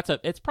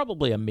 it's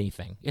probably a me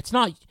thing. It's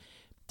not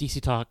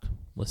DC Talk.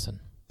 Listen,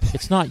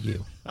 it's not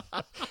you.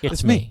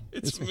 It's me.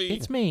 It's me.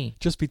 It's me.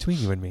 Just between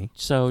you and me.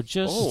 So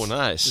just Oh,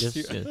 nice.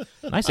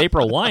 nice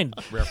April Wine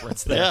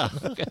reference there. Yeah.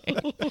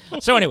 Okay.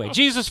 So anyway,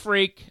 Jesus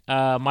Freak,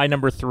 my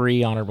number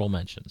 3 honorable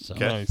mention. So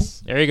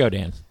Nice. there you go,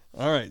 Dan.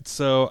 All right,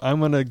 so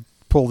I'm gonna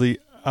pull the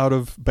out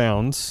of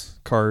bounds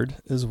card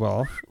as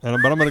well, but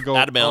I'm gonna go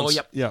Out of bounds. Oh,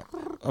 yep. Yeah,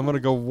 I'm gonna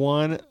go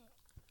 1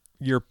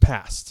 year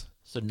past.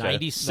 So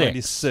 96.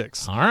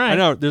 96. All right. I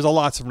know there's a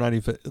lot from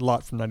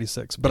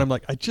 96, but I'm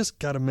like, I just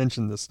got to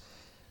mention this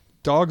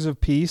Dogs of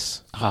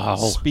Peace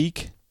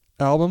Speak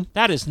album.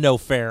 That is no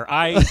fair.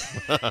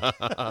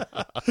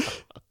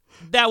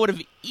 That would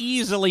have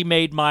easily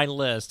made my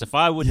list if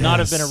I would not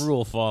have been a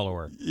rule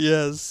follower.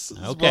 Yes.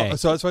 Okay. Well,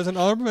 so it's an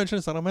honorable mention.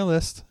 It's not on my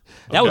list.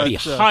 That would be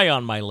high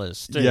on my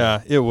list, too.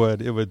 Yeah, it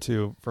would. It would,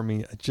 too, for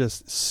me.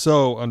 Just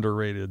so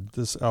underrated.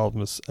 This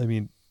album is, I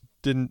mean,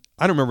 I don't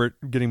remember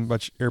it getting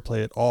much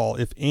airplay at all,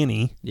 if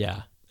any.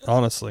 Yeah.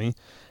 Honestly.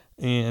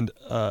 And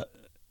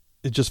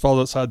it just falls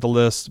outside the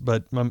list.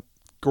 But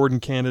Gordon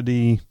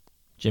Kennedy,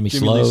 Jimmy Lee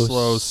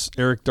Sloas,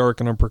 Eric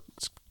Darkin on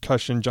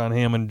percussion, John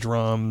Hammond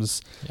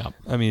drums. Yep.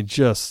 I mean,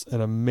 just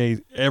an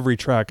amazing, every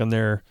track on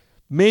there.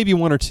 Maybe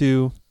one or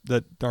two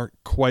that aren't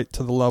quite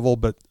to the level,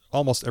 but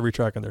almost every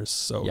track on there is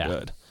so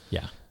good.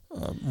 Yeah.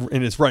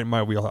 And it's right in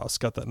my wheelhouse. It's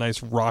got that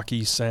nice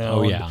rocky sound.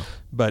 Oh, yeah.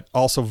 But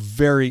also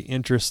very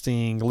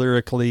interesting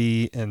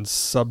lyrically, and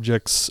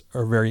subjects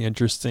are very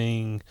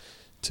interesting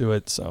to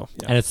it. So,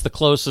 yeah. And it's the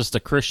closest a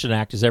Christian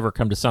act has ever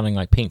come to sounding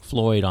like Pink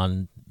Floyd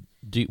on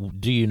Do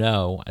You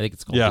Know? I think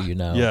it's called Do You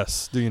Know.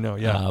 Yes, Do You Know,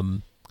 yeah.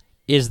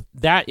 Is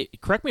that,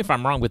 correct me if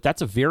I'm wrong, but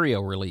that's a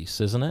Vireo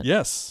release, isn't it?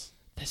 Yes.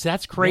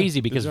 That's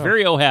crazy because job.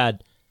 Vireo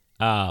had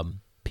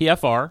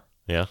PFR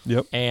Yeah.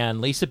 Yep.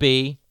 and Lisa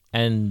B.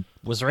 And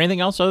was there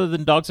anything else other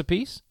than Dogs of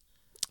Peace?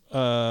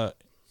 What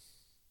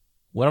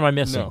am I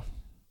missing? No.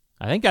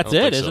 I think that's I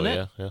don't it, think so, isn't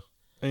it? Yeah.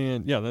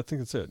 And yeah, I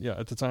think that's it. Yeah,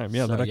 at the time.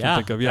 Yeah, So, that I can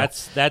think of. Yeah.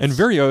 That's and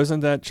Vireo, isn't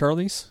that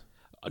Charlie's?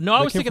 No, I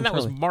That was came thinking from that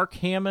was Charlie. Mark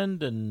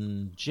Hammond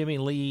and Jimmy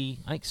Lee.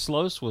 I think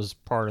Sloas was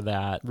part of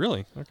that.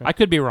 Really? Okay. I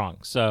could be wrong,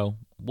 so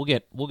we'll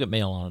get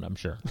mail on it, I'm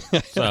sure.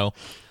 So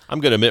I'm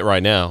going to admit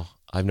right now,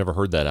 I've never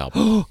heard that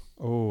album.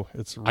 Oh,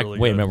 it's really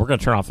wait a good. minute, we're gonna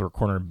turn off the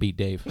recorder and beat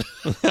Dave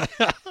with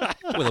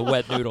a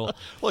wet noodle.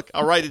 Look,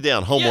 I'll write it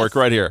down. Homework Yes,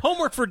 right here.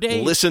 Homework for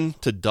Dave. Listen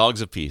to Dogs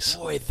of Peace.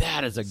 Boy,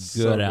 that is a good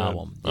So good.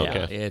 album. Yeah,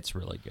 Okay. it's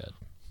really good.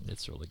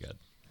 It's really good.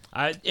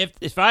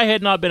 If I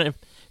had not been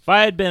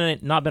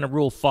a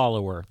rule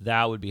follower,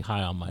 that would be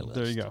high on my list.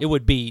 There you go. It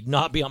would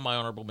not be on my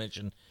honorable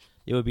mention.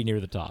 It would be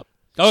near the top.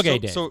 Okay,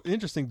 Dave. So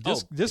interesting.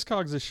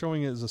 Discogs is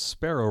showing it as a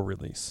Sparrow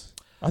release.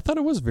 I thought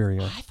it was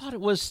Vireo. I thought it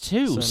was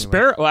too. So anyway,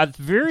 Sparrow.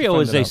 Vireo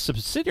find is it a out.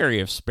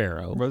 subsidiary of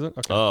Sparrow. Was it?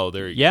 Okay. Oh,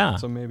 there you go. Yeah.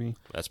 So maybe.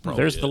 That's probably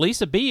There's it. the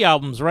Lisa B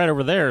albums right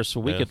over there, so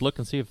we Yeah. could look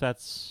and see if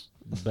that's.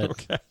 But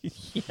Okay.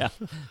 yeah.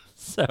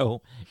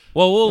 So,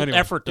 we'll Anyway,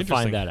 effort to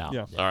find interesting. that out.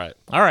 Yeah. All right.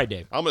 All right,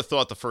 Dave. I'm going to throw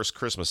out the first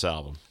Christmas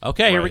album.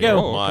 Okay, here we Right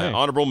go. Oh, My okay.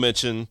 honorable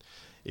mention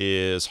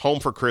is Home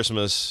for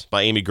Christmas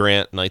by Amy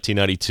Grant,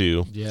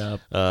 1992.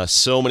 Yeah.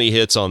 So many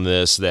hits on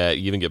this that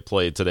even get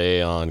played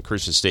today on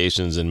Christian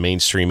stations and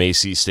mainstream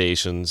AC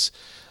stations.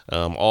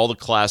 All the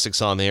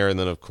classics on there, and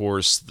then, of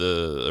course,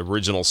 the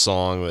original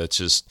song that's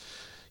just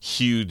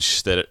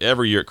huge that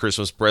every year at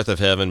Christmas, Breath of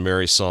Heaven,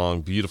 Mary's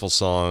Song, beautiful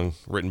song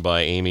written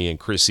by Amy and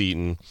Chris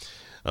Eaton.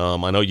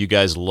 I know you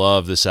guys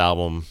love this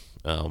album.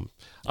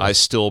 I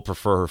still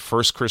prefer her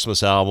first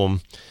Christmas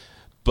album,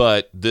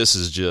 but this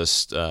is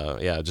just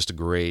just a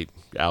great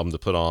album to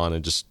put on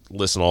and just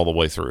listen all the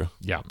way through.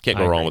 Yeah. Can't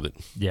go I wrong agree. with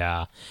it.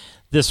 Yeah.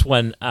 This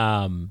one,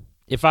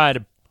 if I had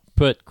to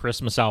put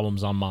Christmas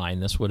albums on mine,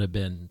 this would have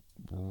been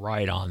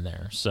right on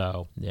there.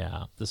 So,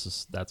 yeah, that's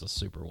a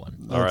super one.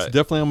 It's right.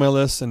 definitely on my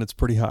list, and it's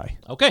pretty high.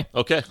 Okay.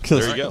 Okay,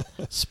 there you go.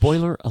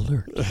 Spoiler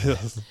alert.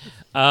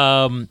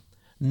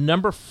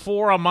 Number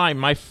 4 on mine,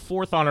 my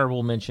fourth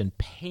honorable mention,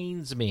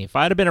 pains me. If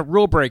I had been a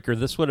rule breaker,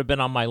 this would have been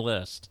on my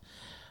list.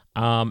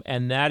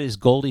 And that is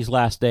Goldie's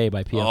Last Day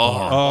by PFR.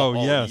 Oh,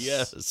 yes.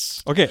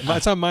 Yes. Okay,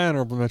 it's on my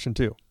honorable mention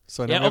too.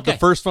 So now Yeah, we have okay. the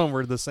first one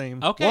were the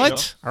same. Okay.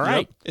 What? All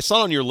right. It's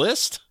not on your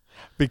list?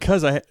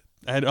 Because I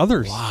had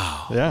others.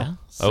 Wow. Yeah.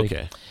 See,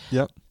 Okay.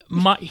 Yep.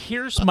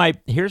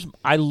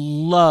 I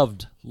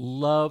loved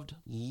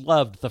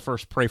the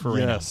first Pray for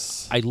Rain.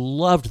 Yes. I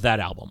loved that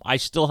album. I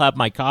still have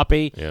my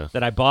copy Yeah.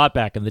 that I bought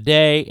back in the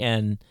day,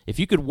 and if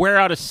you could wear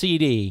out a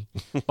CD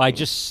by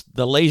just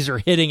the laser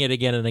hitting it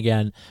again and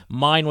again,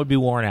 mine would be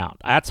worn out.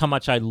 That's how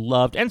much I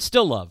loved and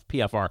still love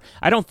PFR.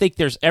 I don't think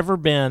there's ever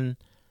been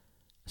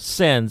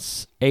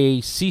since a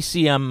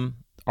CCM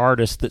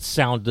artist that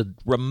sounded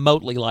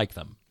remotely like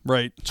them.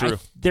 Right. True.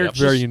 They're Yep.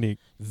 just Very unique.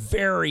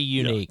 very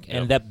unique, Yeah.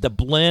 and that the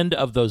blend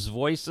of those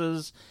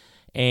voices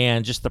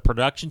and just the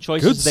production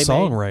choices Good they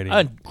songwriting.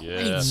 made. Great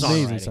Yeah.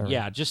 songwriting. Amazing songwriting.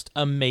 Yeah, just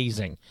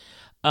amazing.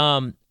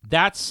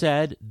 That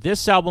said,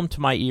 this album to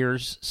my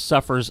ears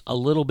suffers a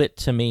little bit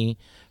to me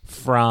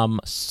from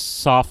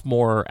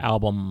sophomore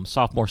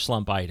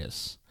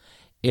slumpitis.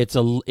 It's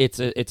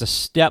a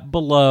step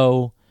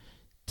below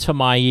to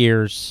my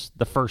ears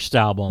the first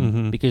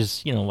album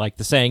because like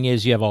the saying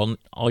is you have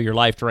all your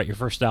life to write your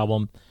first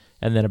album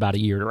and then about a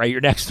year to write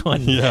your next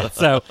one. Yeah.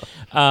 So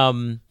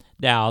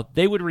now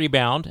they would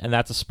rebound, and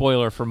that's a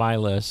spoiler for my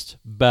list,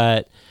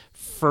 but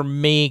for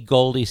me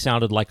Goldie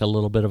sounded like a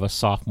little bit of a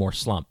sophomore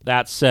slump.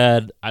 That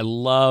said, I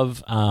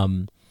love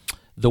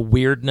the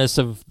weirdness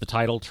of the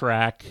title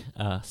track,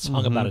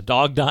 song about a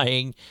dog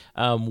dying.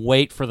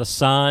 Wait for the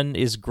Sun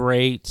is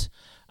great.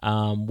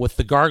 with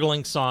the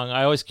gargling song.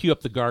 I always cue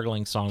up the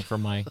gargling song for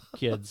my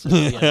kids.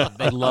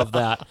 They love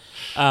that.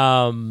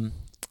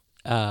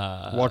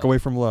 Walk Away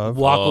from Love.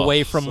 Walk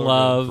Away from so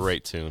Love. good.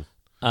 Great tune.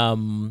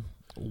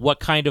 What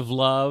Kind of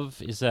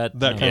Love is that?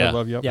 That Kind of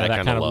Love, yep. Yeah,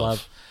 that kind of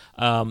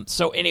love.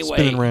 So anyway,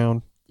 Spinning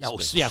Round. Oh,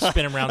 yeah,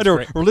 Spinning Round. I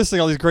know, we're listening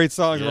to all these great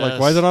songs. We're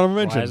like, why is it honorable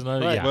mention?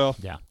 Yeah, Well,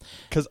 yeah.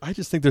 because I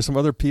just think there's some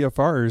other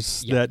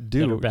PFRs that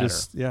do. that are better.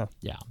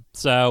 Yeah.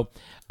 So,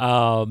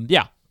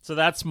 So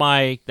that's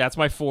my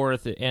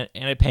fourth, and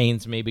it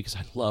pains me because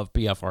I love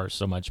PFR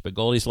so much. But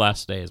Goldie's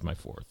Last Day is my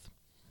fourth.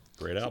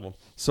 Great album.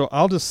 So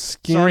I'll just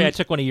skim. Sorry, I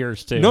took one of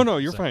yours too. No,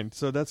 you're fine.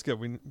 So that's good.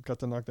 We got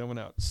to knock that one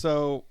out.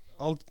 So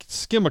I'll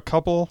skim a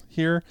couple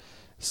here.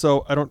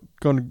 So I don't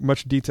go into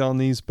much detail on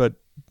these, but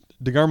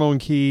DeGarmo and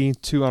Key,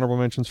 2 honorable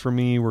mentions for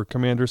me were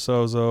Commander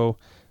Sozo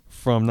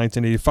from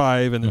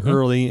 1985 and the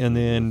early, and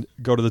then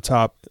Go to the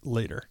Top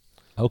later.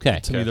 Okay.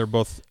 To me, they're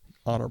both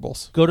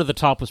honorables. Go to the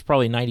Top was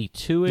probably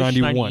 92-ish?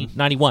 91.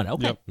 91.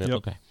 Okay.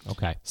 Yep.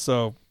 Okay.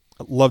 So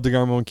love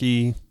DeGarmo and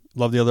Key.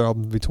 Love the other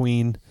album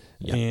Between.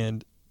 Yep.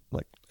 And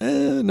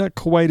not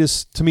quite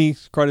as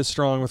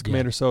strong with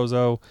Commander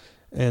Sozo.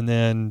 And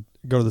then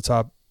Go to the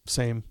Top,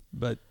 same,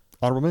 but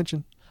honorable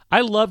mention.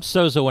 I loved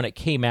Sozo when it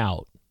came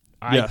out.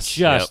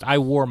 I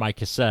wore my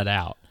cassette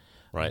out.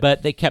 Right.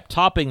 But they kept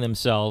topping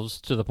themselves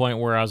to the point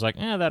where I was like,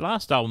 that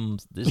last album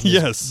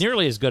isn't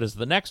nearly as good as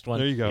the next one.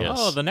 There you go. Yes.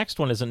 Oh, the last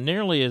one isn't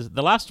nearly as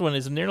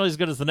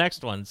good as the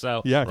next one.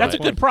 So that's a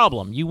right. good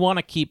problem. You want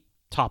to keep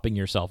topping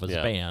yourself as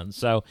a band.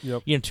 So,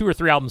 2 or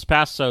 3 albums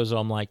past Sozo,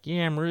 I'm like,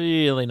 I'm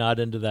really not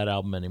into that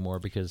album anymore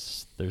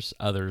because there's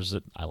others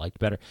that I liked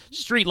better.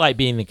 Streetlight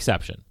being the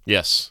exception.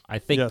 Yes. I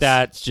think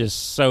that's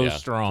just so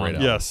strong. Great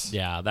album. Yes.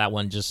 Yeah, that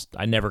one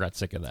I never got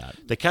sick of that.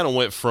 They kind of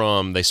went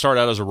from, they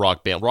started out as a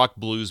rock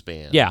blues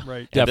band. Yeah,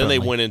 right. And then they definitely.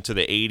 went into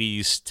the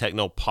 80s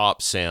techno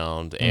pop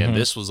sound, and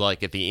this was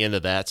like at the end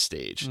of that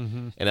stage.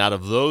 And out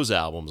of those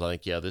albums, I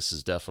think, this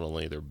is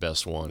definitely their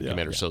best one.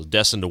 Commander Sozo,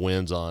 Destined to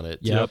Win's on it.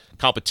 Yep.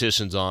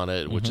 Competition's on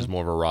it, which is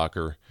more of a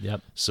rocker.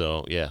 Yep.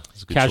 So,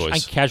 it's a good Casual,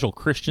 choice. Casual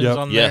Christians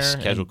on there. Yes,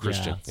 Casual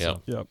Christian.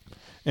 So Yep.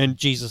 And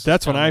Jesus.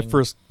 That's when I Coming.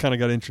 first kind of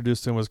got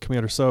introduced to him was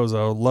Commander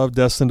Sozo. Loved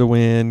Destined to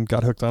Win.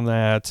 Got hooked on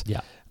that.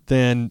 Yeah.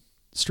 Then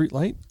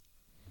Streetlight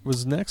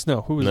was next.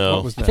 No, what was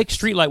next? I think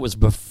Streetlight was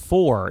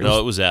before.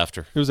 It was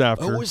after. It was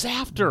after. It was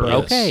after. But-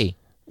 Okay.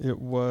 It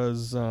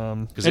was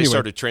Because they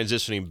started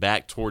transitioning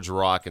back towards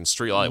rock, and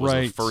Streetlight was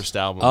their Right. first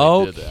album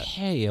they did that.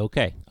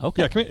 Okay.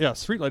 Yeah,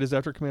 Streetlight is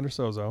after Commander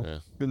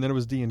Sozo, and then it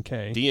was D and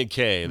K.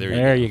 D&K,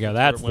 There you go.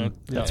 That's where it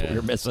went. that's what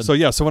you're missing.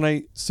 So so when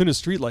as soon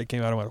as Streetlight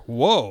came out, I went,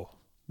 "Whoa,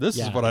 this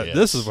is what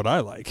I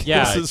like.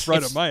 Yeah, this is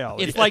right up my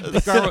alley." It's like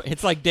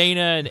it's like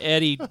Dana and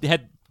Eddie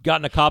had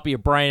gotten a copy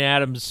of Bryan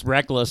Adams'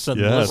 Reckless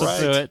and Yes.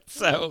 listened to it.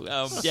 So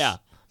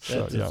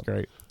that's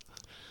great.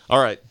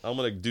 All right, I'm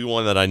going to do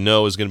one that I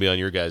know is going to be on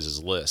your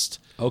guys' list.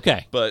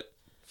 Okay. But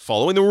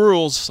following the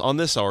rules on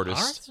this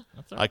artist,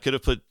 That's all right. I could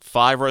have put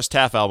 5 Russ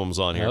Taff albums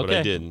on here, but I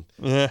Okay. didn't.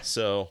 Yeah.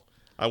 So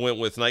I went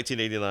with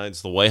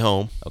 1989's The Way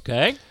Home,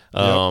 Okay.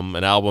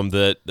 an album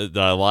that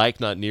I like,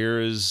 not near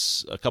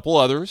as a couple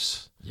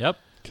others. Yep.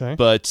 Okay.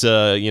 But,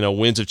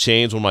 Winds of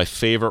Change, one of my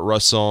favorite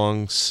Russ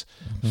songs.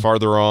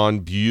 Farther On,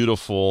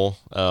 beautiful.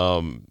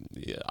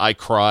 I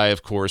Cry,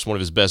 of course, one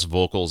of his best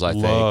vocals, I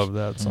think. Love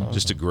that song.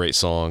 Just a great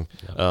song.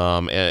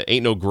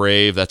 Ain't No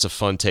Grave, that's a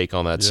fun take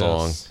on that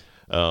song.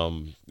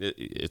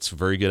 It's a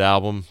very good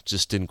album.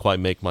 Just didn't quite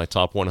make my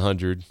top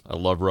 100. I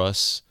love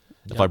Russ.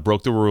 If I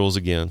broke the rules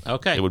again,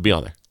 Okay. it would be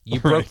on there. You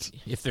broke.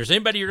 If there's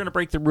anybody you're going to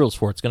break the rules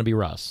for, it's going to be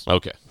Russ.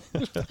 Okay.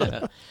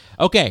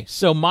 Okay,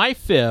 so my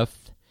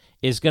 5th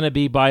is going to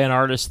be by an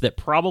artist that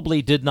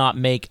probably did not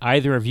make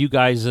either of you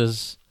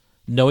guys'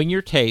 knowing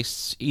your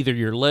tastes, either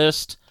your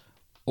list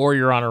or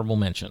your honorable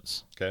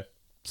mentions. Okay.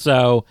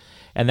 So,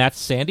 and that's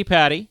Sandy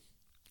Patty,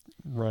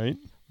 Right.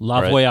 La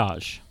Right.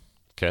 Voyage.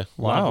 Okay.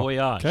 La Wow.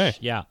 Voyage. Okay.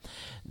 Yeah.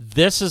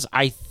 This is,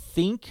 I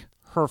think,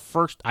 her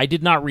first. I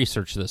did not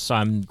research this, so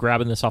I'm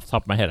grabbing this off the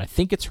top of my head. I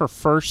think it's her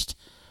first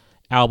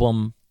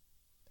album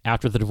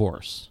after the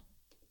divorce.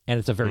 And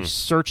it's a very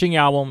searching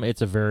album.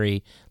 It's a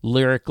very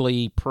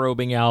lyrically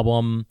probing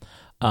album.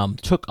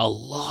 Took a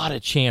lot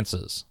of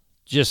chances.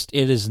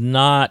 It is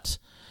not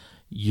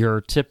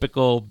your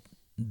typical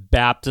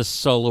Baptist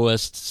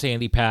soloist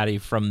Sandy Patty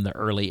from the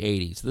early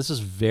 80s. This is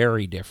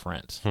very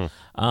different.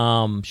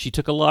 She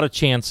took a lot of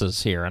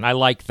chances here, and I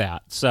like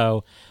that.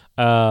 So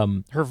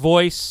her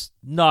voice,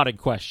 not in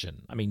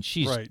question. I mean,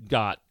 she's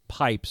got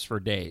pipes for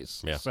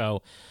days. Yeah.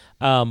 So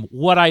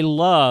what I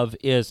love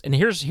is, and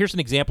here's an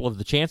example of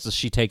the chances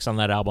she takes on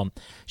that album.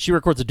 She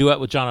records a duet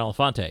with John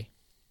Elefante.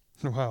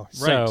 Wow. Right.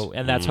 So,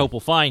 and that's Hope Will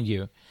Find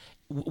You,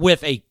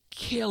 with a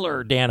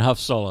killer Dan Huff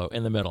solo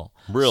in the middle.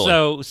 Really?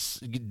 So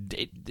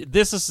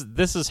this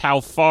is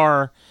how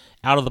far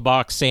out of the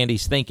box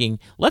Sandy's thinking.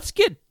 Let's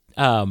get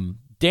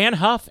Dan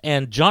Huff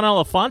and John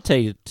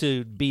Elefante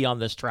to be on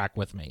this track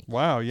with me.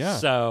 Wow. Yeah.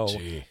 So,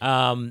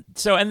 and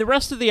the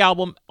rest of the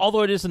album,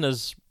 although it isn't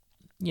as,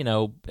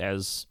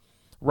 as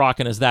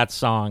rocking as that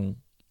song,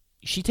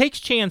 she takes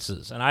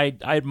chances, and I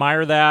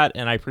admire that,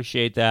 and I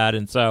appreciate that,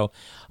 and so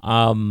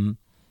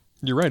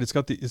You're right. It's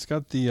got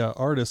the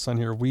artists on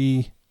here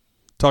we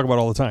talk about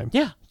all the time.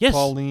 yeah, yes,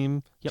 Paul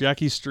Leem, Yep.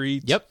 Jackie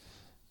Street. yep,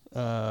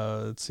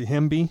 Let's see,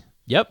 Hemby.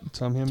 yep,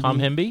 Tom Hemby. Tom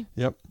Hemby,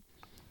 Yep.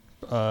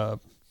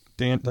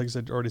 Dan, like I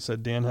said, already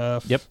said Dan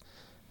Huff. Yep.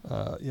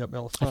 Yep.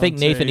 I think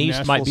Nathan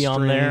East might be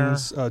on there.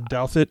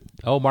 Douthit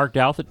oh, Mark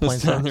Douthit playing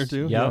was down sax. there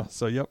too. Yep. Yeah.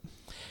 So yep.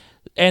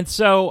 And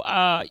so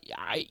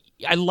I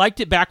liked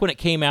it back when it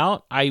came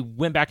out. I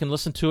went back and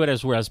listened to it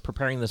as I was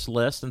preparing this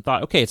list and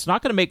thought, okay, it's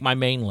not going to make my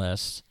main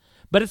list,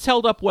 but it's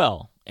held up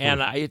well.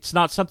 And it's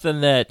not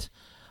something that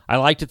I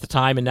liked at the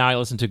time, and now I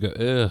listen to go,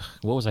 ugh,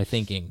 what was I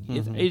thinking?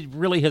 It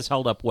really has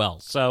held up well.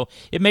 So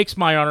it makes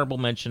my honorable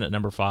mention at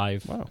number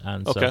 5. Wow.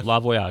 And Okay. so La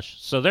Voyage.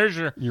 So there's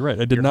your... You're right.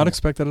 I did not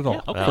expect that at all.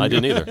 Yeah, okay. I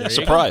didn't either. There you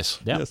Surprise.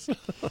 Yeah. Yes.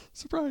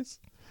 Surprise.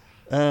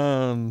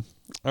 All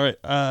right.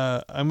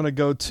 I'm gonna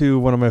go to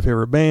one of my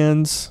favorite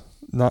bands.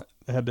 I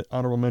had to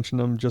honorable mention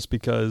them just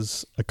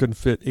because I couldn't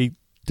fit 8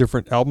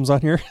 different albums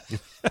on here.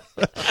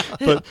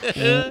 But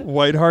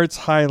Whiteheart's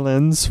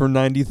Highlands from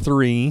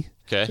 '93.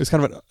 Okay. It was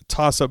kind of a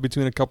toss up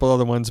between a couple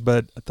other ones,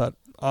 but I thought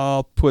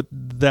I'll put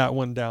that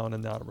one down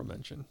in the honorable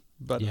mention.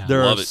 But Yeah.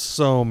 there Love are it.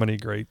 so many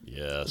great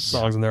Yes.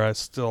 songs in there I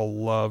still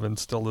love and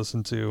still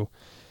listen to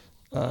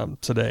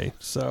today.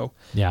 So,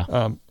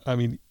 Yeah. I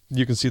mean,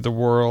 You Can See the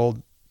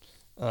World,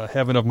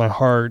 Heaven of My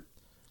Heart.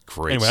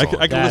 Great Anyway, song.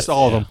 I can list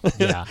all of them.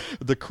 Yeah.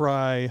 The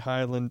Cry,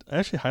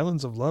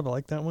 Highlands of Love. I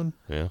like that one.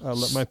 Yeah.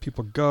 Let My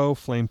People Go.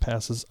 Flame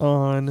Passes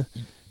On.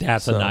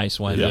 That's a So, nice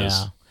one. yes.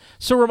 Yeah.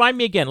 So remind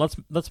me again.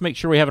 Let's make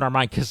sure we have it in our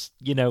mind because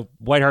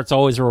Whiteheart's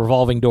always a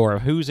revolving door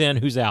of who's in,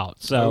 who's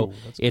out. So Oh,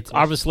 that's a good it's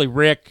question. obviously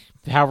Rick,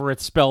 however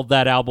it's spelled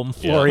that album,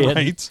 Florian,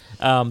 Right.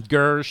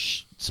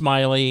 Gersh,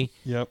 Smiley,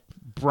 Yep.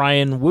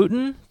 Brian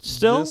Wooten,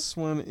 still This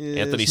one is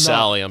Anthony not-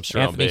 Sally, I'm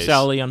sure, Anthony on bass.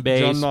 Sally on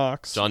bass, John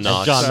Knox. John and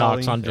Knox. John Sally.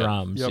 Knox on Yeah.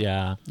 drums. Yep.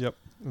 Yeah, Yep.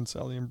 And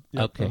Sally and,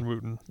 Okay. and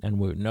Wooten. and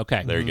Wooten.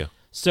 Okay, There you go.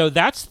 So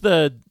that's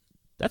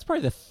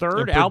probably the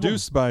third And album.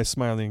 produced by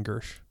Smiley and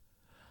Gersh.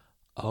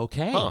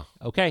 Okay. Huh.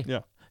 Okay. Yeah.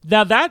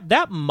 Now that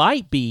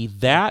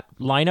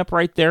lineup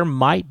right there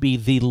might be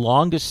the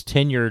longest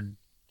tenured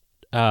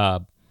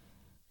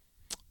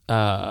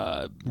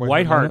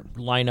Whiteheart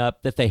lineup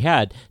that they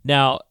had.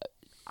 Now,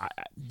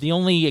 the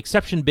only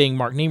exception being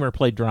Mark Niemer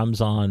played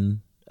drums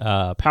on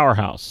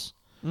Powerhouse.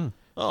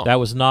 Oh. That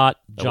was not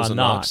John wasn't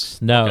Knox.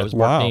 Knox. No, Okay. it was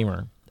Mark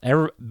Wow.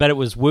 Niemer. But it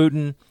was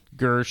Wooten,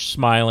 Gersh,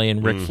 Smiley,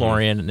 and Rick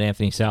Florian and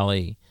Anthony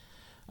Sally.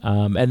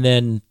 And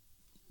then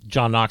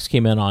John Knox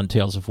came in on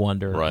Tales of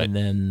Wonder, Right. and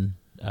then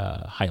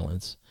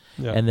Highlands.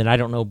 Yeah. And then I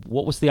don't know,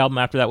 what was the album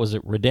after that? Was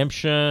it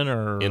Redemption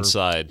or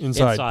Inside.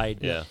 Inside.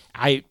 Yeah.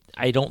 I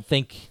don't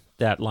think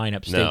that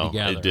lineup stayed No,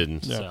 together. it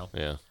didn't. So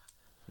Yeah.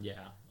 yeah,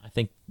 I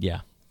think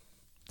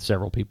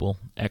several people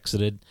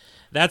exited.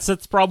 That's the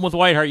problem with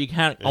Whiteheart. You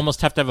can't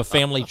almost have to have a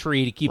family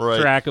tree to keep Right.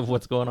 track of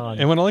what's going on.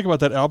 And what I like about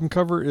that album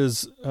cover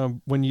is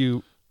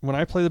when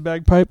I play the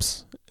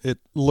bagpipes, it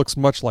looks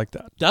much like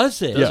that.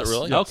 Does it? Yes, Does it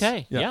really? yes.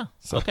 Okay. Yeah. Yeah.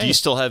 So- Okay. Do you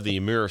still have the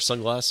mirror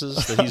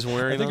sunglasses that he's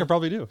wearing? I think I on?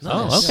 probably do.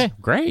 Oh, okay.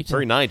 Great.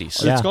 Very 90s.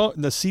 Yeah. It's gone.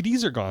 The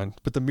CDs are gone,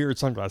 but the mirrored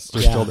sunglasses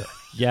are Yeah. still there.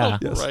 Yeah.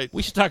 Yes. Right.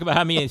 We should talk about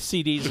how many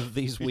CDs of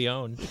these we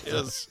own.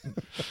 Yes.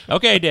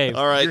 Okay, Dave.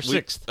 All right. You're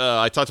sixth.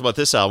 I talked about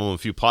this album a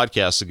few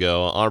podcasts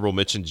ago. Honorable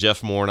mention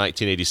Jeff Moore,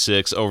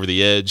 1986, Over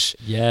the Edge.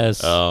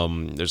 Yes.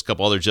 There's a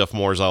couple other Jeff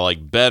Moores I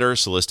like better,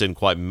 so this didn't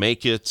quite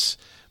make it.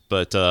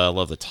 But I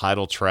love the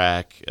title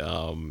track.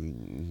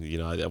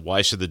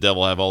 Why Should the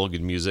Devil Have All the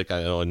Good Music?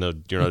 I know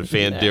you're not a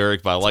fan,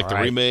 Derek, but I like the all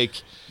right.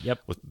 remake. Yep.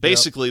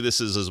 Basically,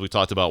 this is, as we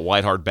talked about,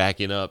 Whiteheart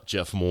backing up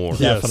Jeff Moore.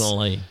 Yes.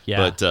 Definitely.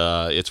 Yeah.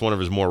 But it's one of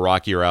his more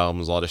rockier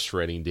albums. A lot of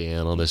shredding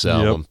Dan on this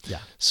album. Yeah.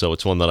 So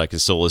it's one that I can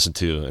still listen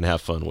to and have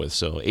fun with.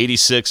 So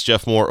 86,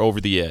 Jeff Moore, Over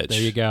the Edge.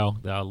 There you go.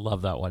 I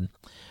love that one.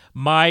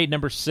 My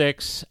number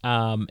 6,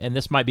 and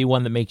this might be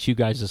one that makes you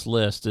guys'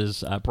 list,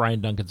 is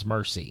Brian Duncan's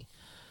Mercy.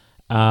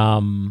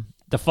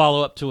 The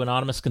follow-up to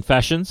Anonymous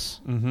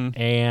Confessions,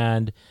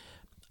 and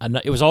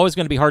it was always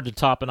going to be hard to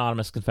top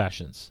Anonymous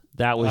Confessions.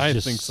 That was I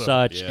just think so.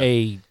 such Yeah.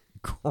 a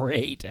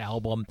great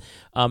album.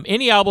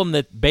 Any album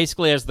that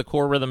basically has the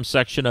core rhythm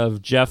section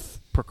of Jeff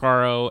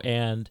Porcaro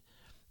and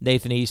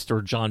Nathan East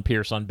or John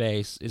Pierce on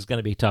bass is going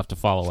to be tough to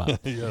follow up.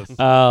 Yes.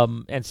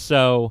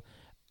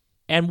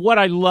 And what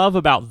I love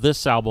about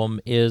this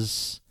album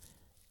is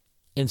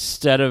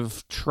instead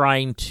of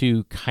trying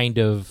to kind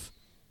of,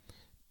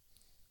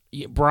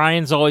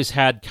 Brian's always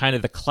had kind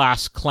of the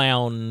class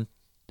clown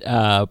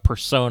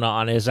persona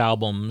on his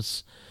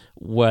albums.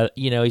 What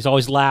he's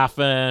always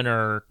laughing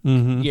or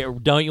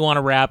don't you want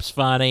to rap's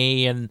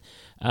funny, and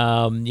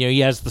he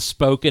has the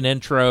spoken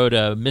intro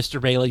to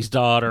Mr. Bailey's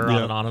Daughter on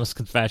Yeah. Anonymous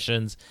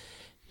Confessions.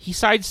 He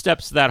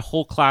sidesteps that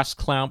whole class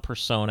clown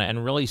persona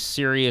and really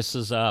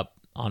seriouses up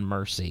on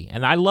Mercy,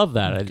 and I love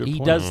that. Good He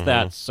point. does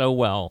that so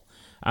well.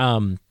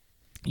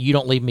 You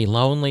Don't Leave Me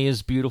Lonely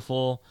is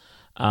beautiful.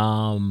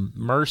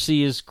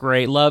 Mercy is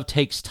great. Love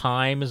Takes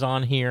Time is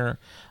on here.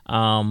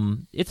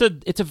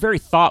 It's a very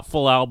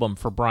thoughtful album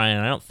for Brian.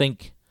 I don't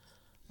think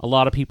a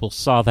lot of people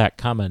saw that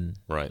coming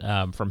Right.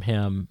 from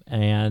him.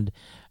 And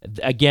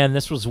again,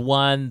 this was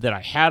one that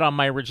I had on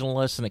my original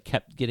list, and it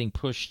kept getting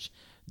pushed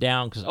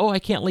down because, I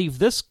can't leave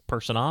this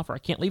person off, or I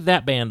can't leave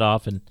that band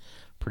off, and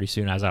pretty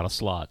soon I was out of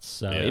slots.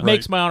 So it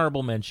makes my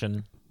honorable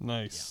mention.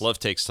 Nice. Love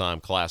Takes Time,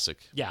 classic.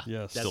 Yeah.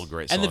 Yes. Still a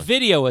great And song. the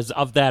video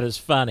of that is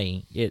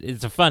funny.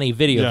 It's a funny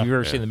video Yeah. if you've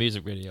ever seen the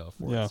music video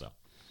for Yeah. it. So.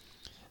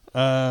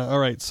 All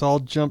right, so I'll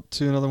jump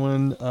to another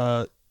one.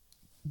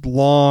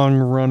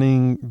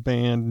 Long-running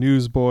band,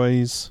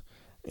 Newsboys,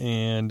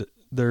 and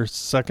their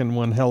second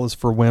one, Hell is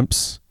for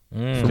Wimps,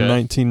 from Okay.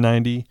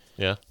 1990.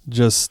 Yeah.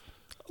 Just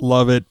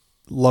love it.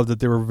 Love that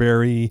they were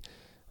very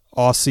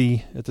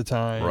Aussie at the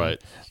time. Right.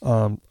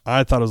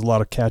 I thought it was a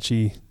lot of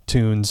catchy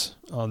tunes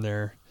on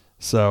there.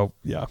 So,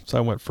 yeah. So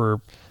I went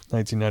for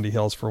 1990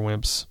 Hells for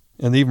Wimps.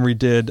 And they even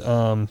redid,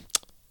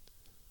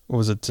 what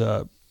was it,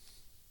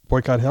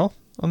 Boycott Hell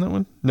on that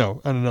one?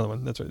 No, on another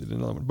one. That's right. They did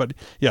another one. But,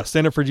 yeah,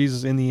 Stand Up for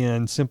Jesus in the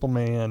End, Simple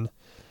Man,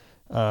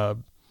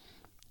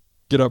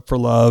 Get Up for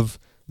Love.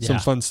 Some Yeah.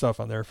 fun stuff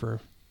on there for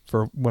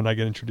when I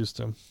get introduced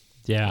to them.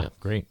 Yeah, Yeah.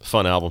 great.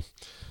 Fun album.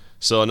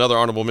 So another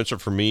honorable mention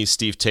for me,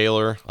 Steve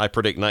Taylor. I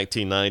predict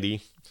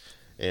 1990.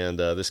 And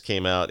this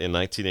came out in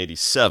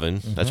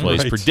 1987. That's why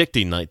he's Right.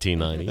 predicting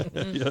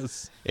 1990.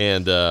 Yes.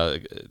 And a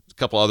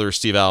couple other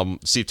Steve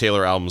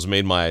Taylor albums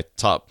made my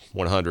top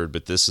 100,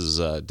 but this is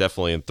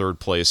definitely in third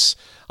place.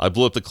 I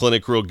Blew Up the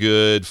Clinic real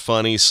good,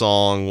 funny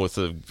song with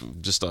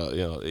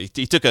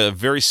he took a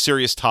very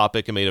serious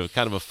topic and made a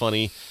kind of a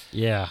funny,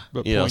 Yeah.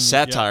 But poignant,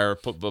 satire,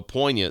 but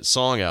poignant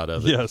song out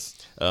of Yeah. it. Yes.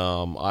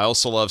 I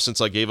also love Since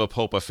I Gave Up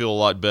Hope, I Feel a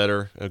Lot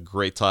Better. A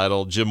great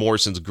title. Jim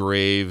Morrison's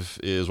Grave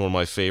is one of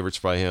my favorites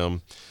by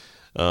him.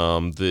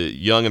 The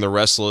Young and the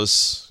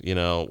Restless,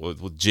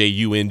 with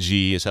Jung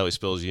is how he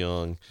spells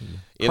young.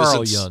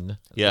 Carl Jung.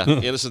 Yeah,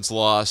 Innocence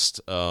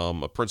Lost,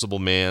 A Principal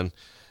Man.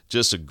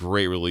 Just a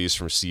great release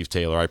from Steve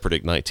Taylor. I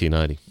predict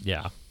 1990.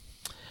 Yeah.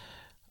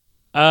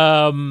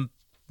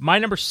 My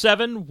number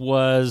 7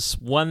 was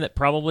one that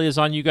probably is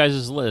on you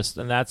guys' list,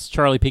 and that's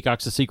Charlie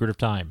Peacock's The Secret of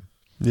Time.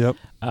 Yep.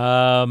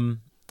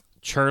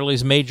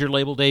 Charlie's major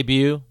label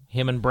debut,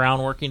 him and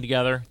Brown working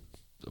together.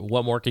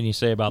 What more can you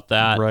say about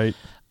that? Right.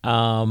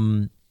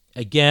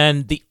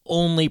 Again, the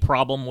only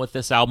problem with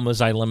this album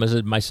is I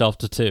limited myself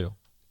to 2.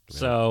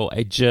 So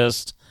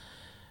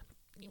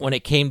when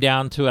it came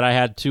down to it, I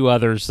had 2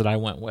 others that I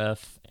went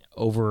with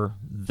over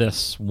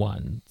this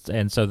one.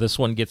 And so this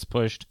one gets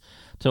pushed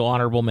to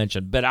honorable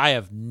mention. But I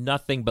have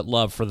nothing but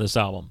love for this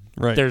album.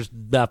 Right.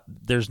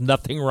 There's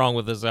nothing wrong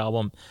with this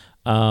album.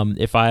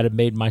 If I had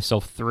made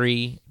myself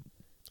 3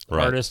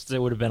 Right. artists, it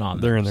would have been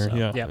on They're there. in there, So,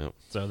 yeah. Yep.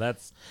 So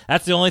that's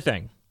the only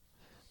thing.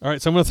 All right,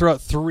 so I'm going to throw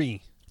out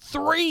 3.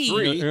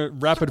 3.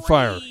 Rapid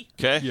fire.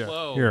 Okay? Yeah.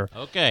 Whoa. Here.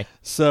 Okay.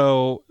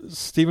 So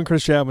Stephen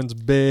Chris Chapman's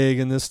big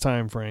in this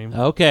time frame,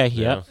 Okay.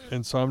 Yep.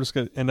 and so I'm just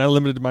gonna, and I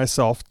limited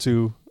myself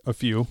to a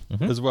few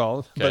as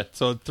well. Okay. But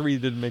so 3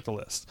 didn't make the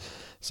list.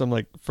 So I'm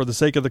like, For the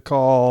Sake of the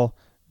Call,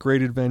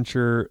 Great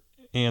Adventure,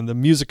 and The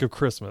Music of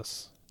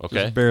Christmas.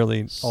 Okay. Just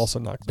barely also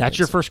knocked. That's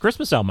your first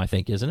Christmas album, I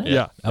think, isn't it?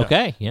 Yeah.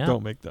 Okay. Yeah.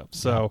 Don't make them.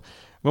 So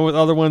went with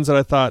other ones that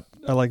I thought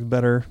I liked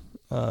better,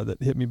 that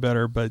hit me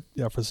better. But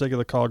yeah, For the Sake of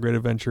the Call, Great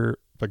Adventure.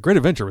 But Great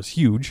Adventure was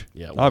huge.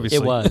 Yeah, it was. obviously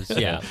It was.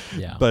 Yeah.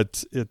 Yeah.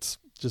 But it's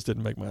just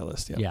didn't make my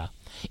list. Yeah. Yeah.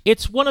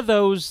 It's one of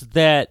those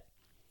that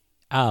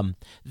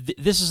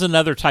this is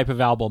another type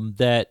of album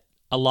that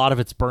a lot of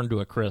it's burned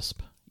to a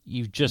crisp.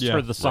 You've just Yeah.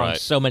 heard the song Right.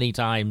 so many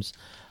times.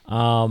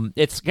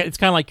 It's kind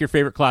of like your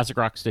favorite classic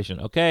rock station.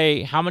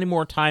 Okay, how many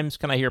more times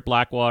can I hear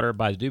Blackwater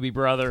by the Doobie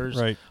Brothers?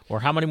 Right. Or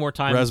how many more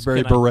times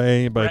Raspberry can I-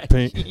 Beret by Right.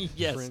 Pink.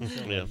 Yes.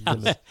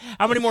 Yeah.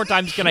 How many more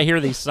times can I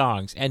hear these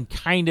songs? And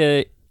kind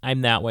of,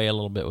 I'm that way a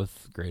little bit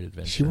with Great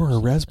Adventure. She wore a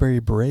Raspberry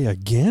Beret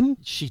again?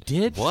 She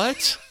did?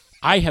 What?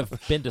 I have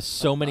been to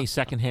so many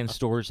secondhand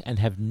stores and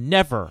have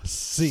never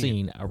Seen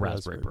seen a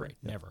Raspberry Raspberry Beret.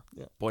 Beret.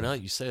 Never. Boy, now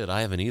you say it, I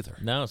haven't either.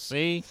 No,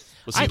 see?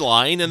 Was he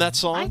lying in that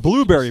song?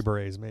 Blueberry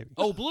Berets, maybe.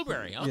 Oh,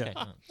 Blueberry. Okay.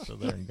 So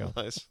there you go.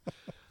 Nice.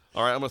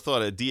 All right, I'm going to throw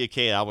out a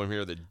DK album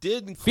here that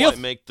didn't quite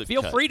make the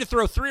Feel cut. free to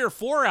throw 3 or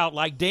 4 out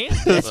like Dan.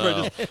 I'm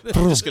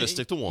just going to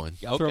stick to one.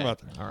 Okay. Throw 'em out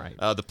All right.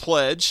 The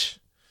Pledge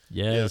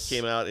Yes.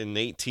 came out in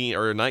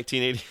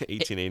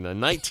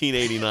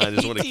 1989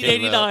 is when it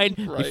came out.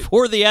 1889,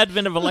 before the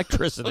advent of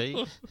electricity.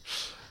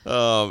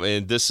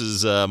 And this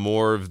is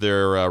more of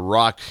their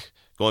rock,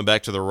 going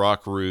back to the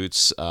rock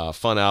roots.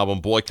 Fun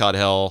album. Boycott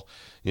Hell,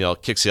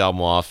 kicks the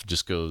album off,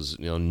 just goes,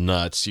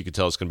 nuts. You can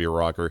tell it's going to be a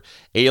rocker.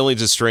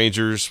 Aliens and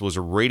Strangers was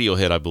a radio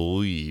hit, I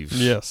believe.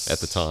 Yes. At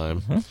the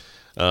time.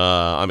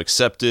 I'm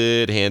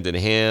Accepted, Hand in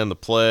Hand, The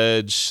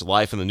Pledge,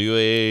 Life in the New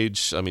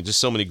Age. I mean, just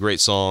so many great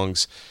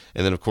songs.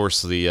 And then, of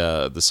course,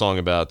 the song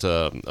about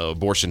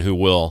abortion, Who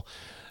Will.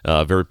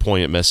 Very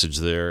poignant message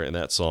there in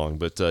that song.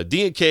 But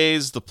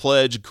D&K's The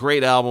Pledge,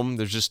 great album.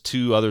 There's just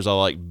 2 others I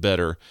like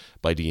better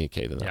by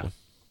D&K than that one.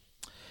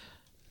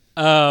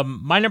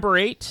 My number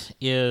 8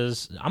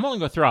 is, I'm only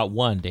going to throw out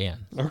one,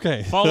 Dan.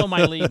 Okay. Follow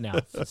my lead now.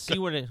 See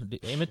what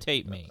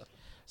imitate me.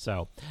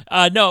 So,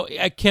 no,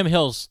 Kim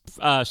Hill's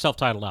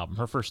self-titled album,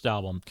 her first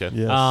album. Okay.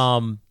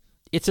 Yes.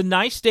 It's a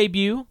nice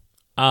debut.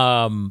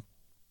 I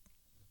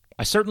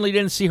certainly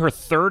didn't see her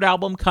third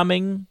album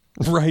coming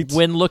Right.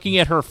 when looking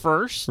at her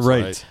first.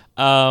 Right.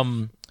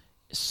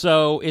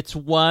 So it's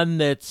one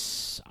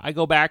that's, I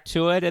go back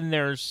to it, and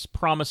there's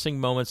promising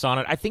moments on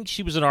it. I think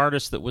she was an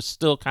artist that was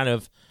still kind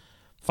of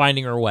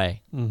finding her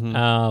way. Mm-hmm.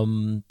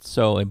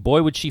 And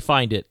boy, would she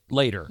find it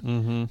later.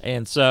 Mm-hmm.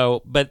 And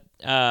so, but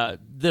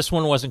this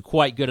one wasn't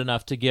quite good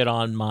enough to get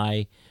on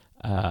my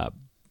top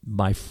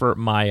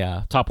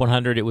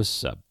 100. It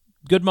was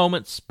good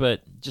moments,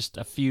 but just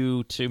a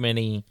few too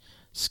many.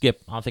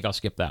 I think I'll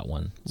skip that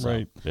one. So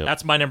Right. Yep.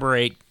 That's my number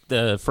 8,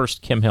 the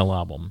first Kim Hill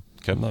album.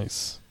 Okay.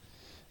 Nice.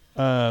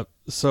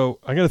 So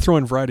I got to throw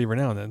in variety every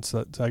now and then.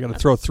 So I got to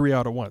throw 3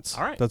 out at once.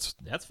 All right. That's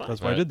fine.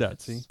 why I did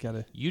that. See,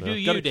 gotta You do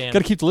gotta, you, Dan.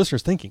 Gotta keep the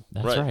listeners thinking.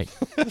 That's Right.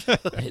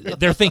 right.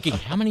 They're thinking,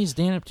 how many is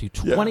Dan up to?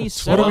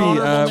 27. What are we?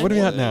 honorable What are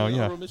we at mentions? now?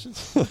 Yeah. Honorable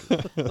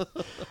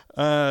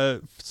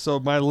mentions? So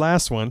my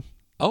last one,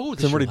 Oh,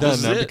 I'm already This done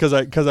is now it.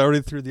 because I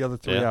already threw the other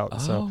 3 Yeah.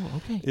 out. So Oh,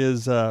 okay.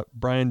 is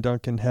Brian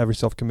Duncan, Have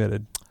Yourself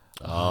Committed?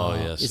 Oh,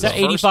 yes. Is The that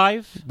first-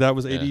 85? That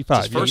was Yeah.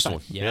 85. It's his first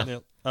one.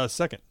 Yeah.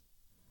 Second.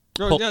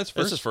 Well, Yeah, it's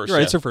first. It's his first, You're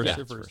right, yeah. it's her first. Yeah.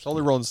 It's her first.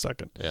 Only rolling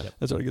second. Yeah.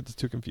 That's why I get the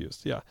two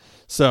confused. Yeah.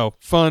 So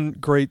fun,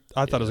 great.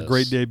 I thought it was a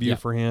great Yes. debut Yeah.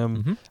 for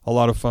him. Mhm. A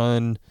lot of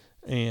fun,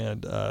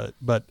 and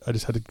but I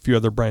just had a few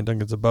other Brian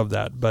Duncans above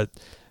that. But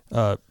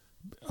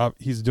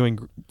he's doing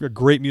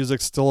great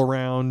music, still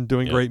around,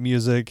 doing Yeah. great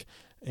music,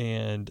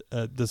 and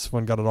this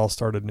one got it all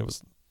started, and it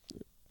was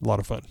a lot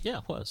of fun. Yeah,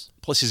 it was.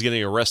 Plus, he's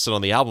getting arrested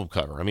on the album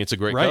cover. I mean, it's a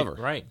great Right. cover.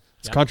 Right.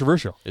 It's Yeah.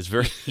 controversial. It's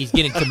very He's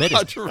getting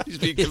committed. He's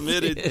being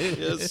committed.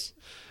 Yes.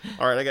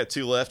 All right, I got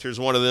 2 left. Here's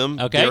one of them.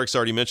 Okay. Derek's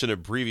already mentioned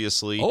it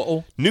previously.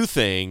 Uh-oh. New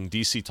Thing,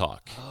 DC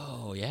Talk.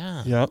 Oh,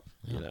 yeah. Yeah.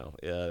 You know,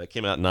 that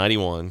came out in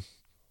 91.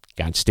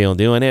 God's still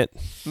doing it.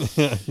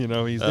 You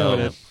know, he's doing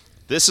it.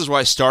 This is where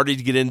I started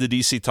to get into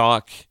DC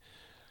Talk.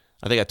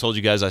 I think I told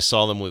you guys I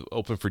saw them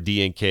open for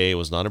DNK.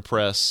 Was not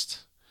impressed.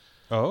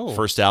 Oh.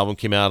 First album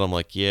came out. I'm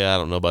like, yeah, I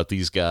don't know about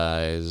these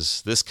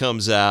guys. This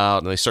comes out,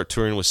 and they start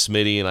touring with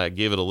Smitty, and I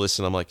gave it a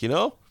listen. I'm like,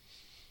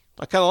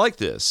 I kind of like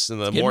this. And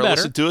the getting more I better.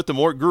 listened to it, the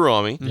more it grew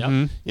on me.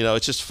 Yep.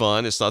 It's just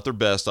fun. It's not their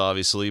best,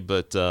 obviously,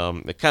 but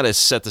it kind of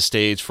set the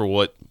stage for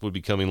what would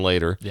be coming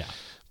later. Yeah.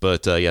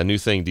 But, New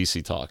Thing,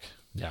 DC Talk.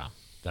 Yeah.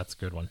 That's a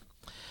good one.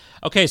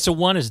 Okay, so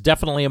one is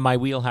definitely in my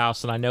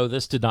wheelhouse, and I know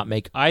this did not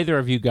make either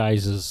of you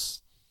guys'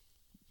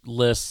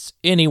 lists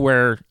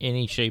anywhere,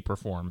 any shape or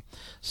form.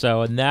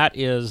 So, and that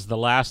is the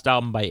last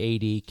album by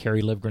A.D.,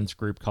 Kerry Livgren's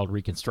group called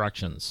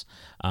Reconstructions.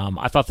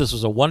 I thought this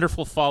was a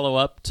wonderful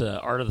follow-up to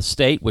Art of the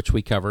State, which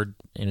we covered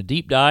in a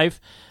deep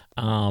dive.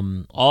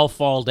 All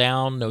Fall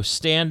Down, No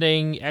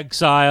Standing,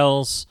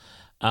 Exiles,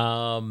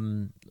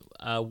 One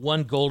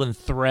Golden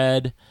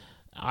Thread.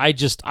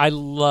 I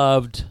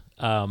loved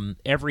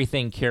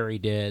everything Kerry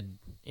did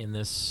in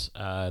this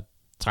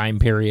time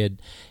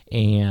period.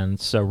 And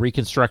so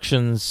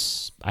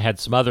Reconstructions, I had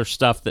some other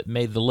stuff that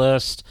made the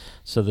list,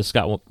 so this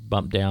got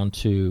bumped down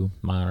to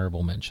my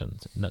honorable mention,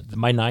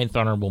 my 9th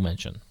honorable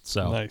mention.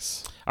 So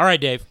Nice. all right,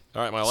 Dave,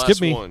 All right, my Skip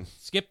last me. one.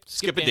 skip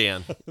Skip it,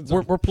 Dan.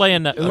 We're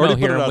playing Already Uno put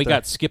here, it and out we there.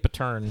 got skip a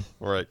turn.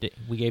 All right.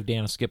 We gave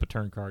Dan a skip a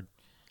turn card.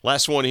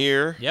 Last one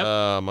here. Yep.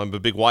 I'm a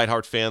big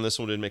Whiteheart fan. This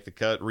one didn't make the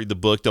cut. Read the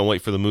book. Don't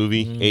wait for the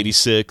movie.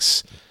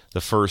 86.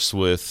 The first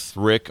with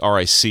Rick,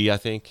 RIC, I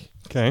think,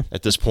 Okay.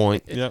 at this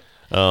point. Yep.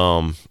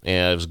 And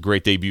it was a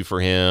great debut for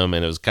him,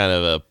 and it was kind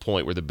of a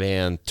point where the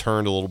band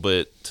turned a little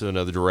bit to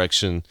another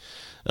direction.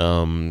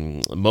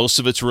 Most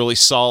of it's really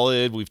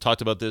solid. We've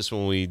talked about this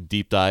when we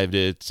deep dived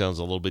it. Sounds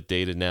a little bit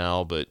dated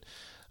now, but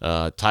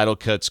title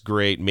cut's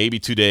great. Maybe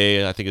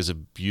Today, I think, is a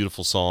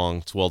beautiful song.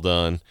 It's well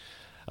done.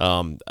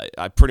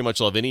 I pretty much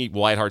love any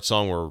Whiteheart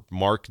song where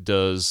Mark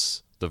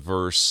does the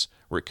verse,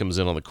 where it comes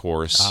in on the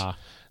chorus.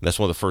 And that's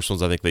one of the first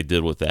ones I think they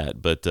did with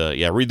that. But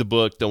read the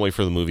book. Don't wait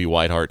for the movie.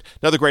 Whiteheart.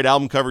 Another great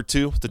album cover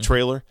too, with the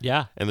trailer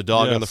Yeah. and the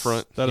dog on the Yes,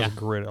 front. That is Yeah. a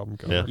great album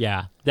cover. Yeah.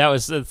 Yeah,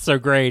 that's so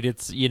great.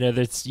 It's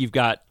that's you've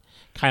got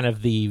kind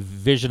of the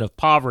vision of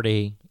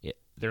poverty.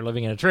 They're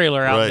living in a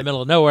trailer out in the Right.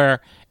 middle of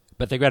nowhere,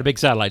 but they've got a big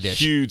satellite dish.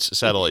 Huge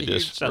satellite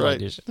dish. Huge satellite Right.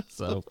 dish.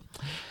 So,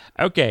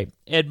 okay,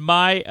 and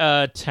my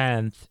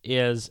 10th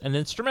is an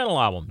instrumental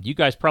album. You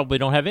guys probably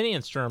don't have any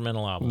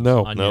instrumental albums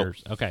No. on Nope.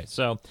 yours. Okay,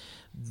 so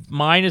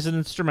mine is an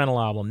instrumental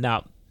album.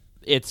 Now,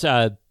 it's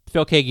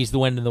Phil Keaggy's "The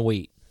Wind and the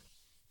Wheat."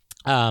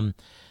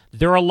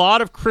 There are a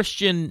lot of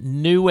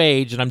Christian New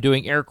Age, and I'm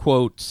doing air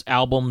quotes,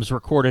 albums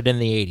recorded in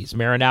the 80s.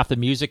 Maranatha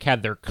Music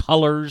had their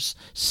Colors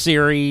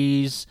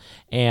series,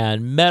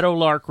 and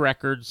Meadowlark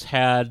Records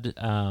had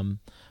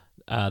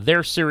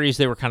their series.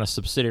 They were kind of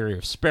subsidiary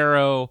of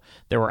Sparrow.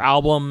 There were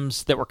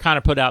albums that were kind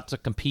of put out to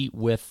compete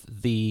with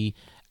the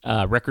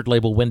record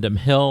label Windham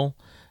Hill,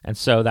 and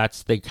so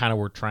they kind of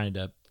were trying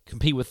to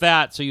compete with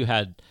that. So you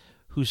had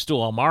Who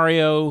Stole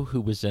Mario, who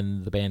was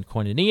in the band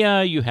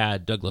Koinonia. You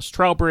had Douglas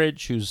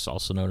Trowbridge, who's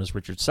also known as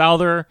Richard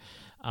Souther.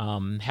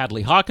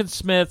 Hadley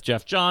Hawkins-Smith,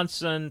 Jeff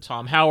Johnson,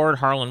 Tom Howard,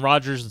 Harlan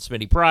Rogers, and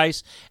Smitty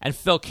Price, and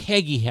Phil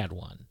Keaggy had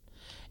one.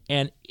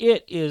 And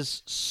it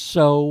is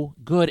so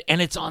good, and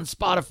it's on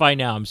Spotify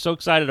now. I'm so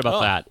excited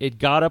about that. It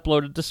got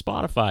uploaded to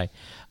Spotify.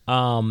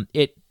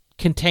 It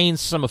contains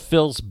some of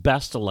Phil's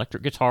best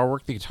electric guitar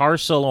work. The guitar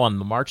solo on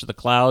The March of the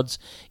Clouds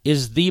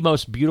is the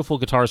most beautiful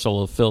guitar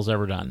solo Phil's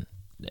ever done.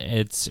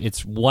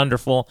 It's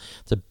wonderful.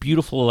 It's a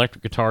beautiful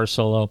electric guitar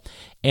solo,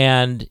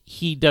 and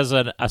he does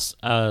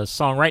a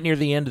song right near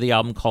the end of the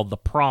album called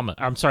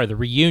The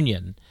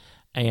Reunion,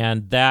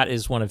 and that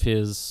is one of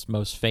his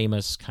most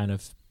famous kind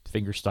of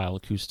fingerstyle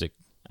acoustic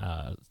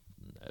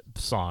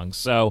songs.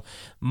 So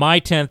my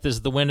 10th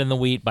is The Wind and the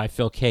Wheat by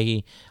Phil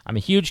Keaggy. I'm a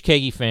huge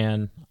Keaggy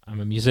fan. I'm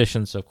a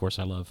musician, so of course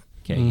I love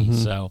Keaggy.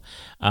 So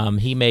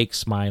he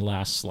makes my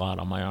last slot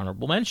on my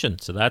honorable mention.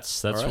 So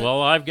that's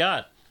all I've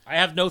got. I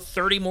have no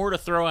 30 more to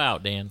throw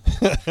out, Dan.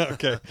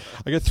 Okay.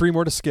 I got 3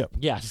 more to skip.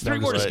 Yeah, 3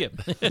 more to skip.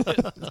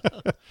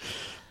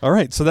 All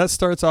right. So that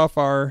starts off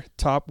our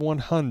top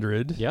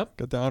 100. Yep.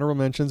 Got the honorable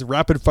mentions.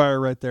 Rapid fire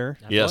right there.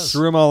 Yes.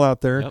 Threw them all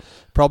out there. Yep.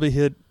 Probably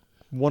hit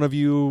one of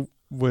you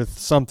with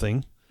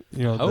something,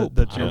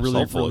 that you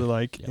really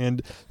like. Yep.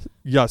 And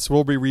yes,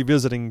 we'll be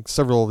revisiting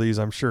several of these,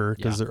 I'm sure,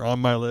 because they're on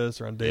my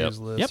list or on Dave's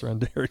list or on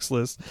Derek's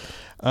list.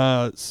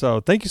 So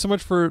thank you so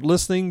much for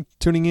listening,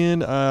 tuning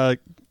in.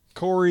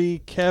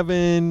 Corey,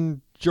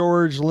 Kevin,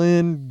 George,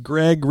 Lynn,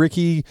 Greg,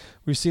 Ricky,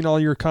 we've seen all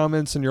your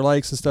comments and your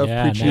likes and stuff.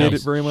 Yeah, Appreciate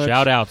it very much.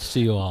 Shout outs to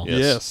you all.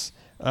 Yes.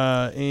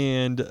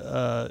 And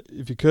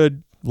if you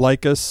could,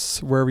 like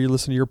us wherever you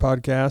listen to your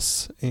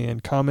podcasts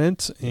and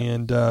comment,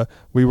 and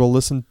we will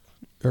listen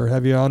or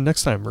have you on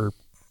next time. Or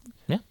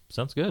yeah,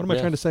 sounds good. what am I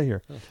trying to say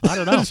here? I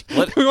don't know.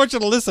 We want you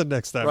to listen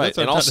next time. Right, That's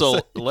what and I'm trying to also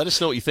say. let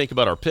us know what you think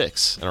about our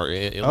picks. And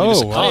leave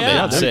us a comment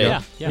yeah, and there say you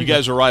go. you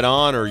guys are right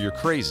on or you're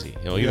crazy.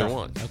 Either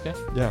one. Okay.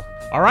 Yeah.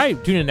 All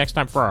right. Tune in next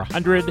time for our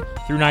 100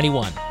 through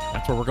 91.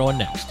 That's where we're going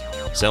next.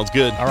 Sounds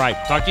good. All right.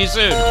 Talk to you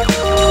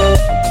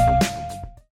soon.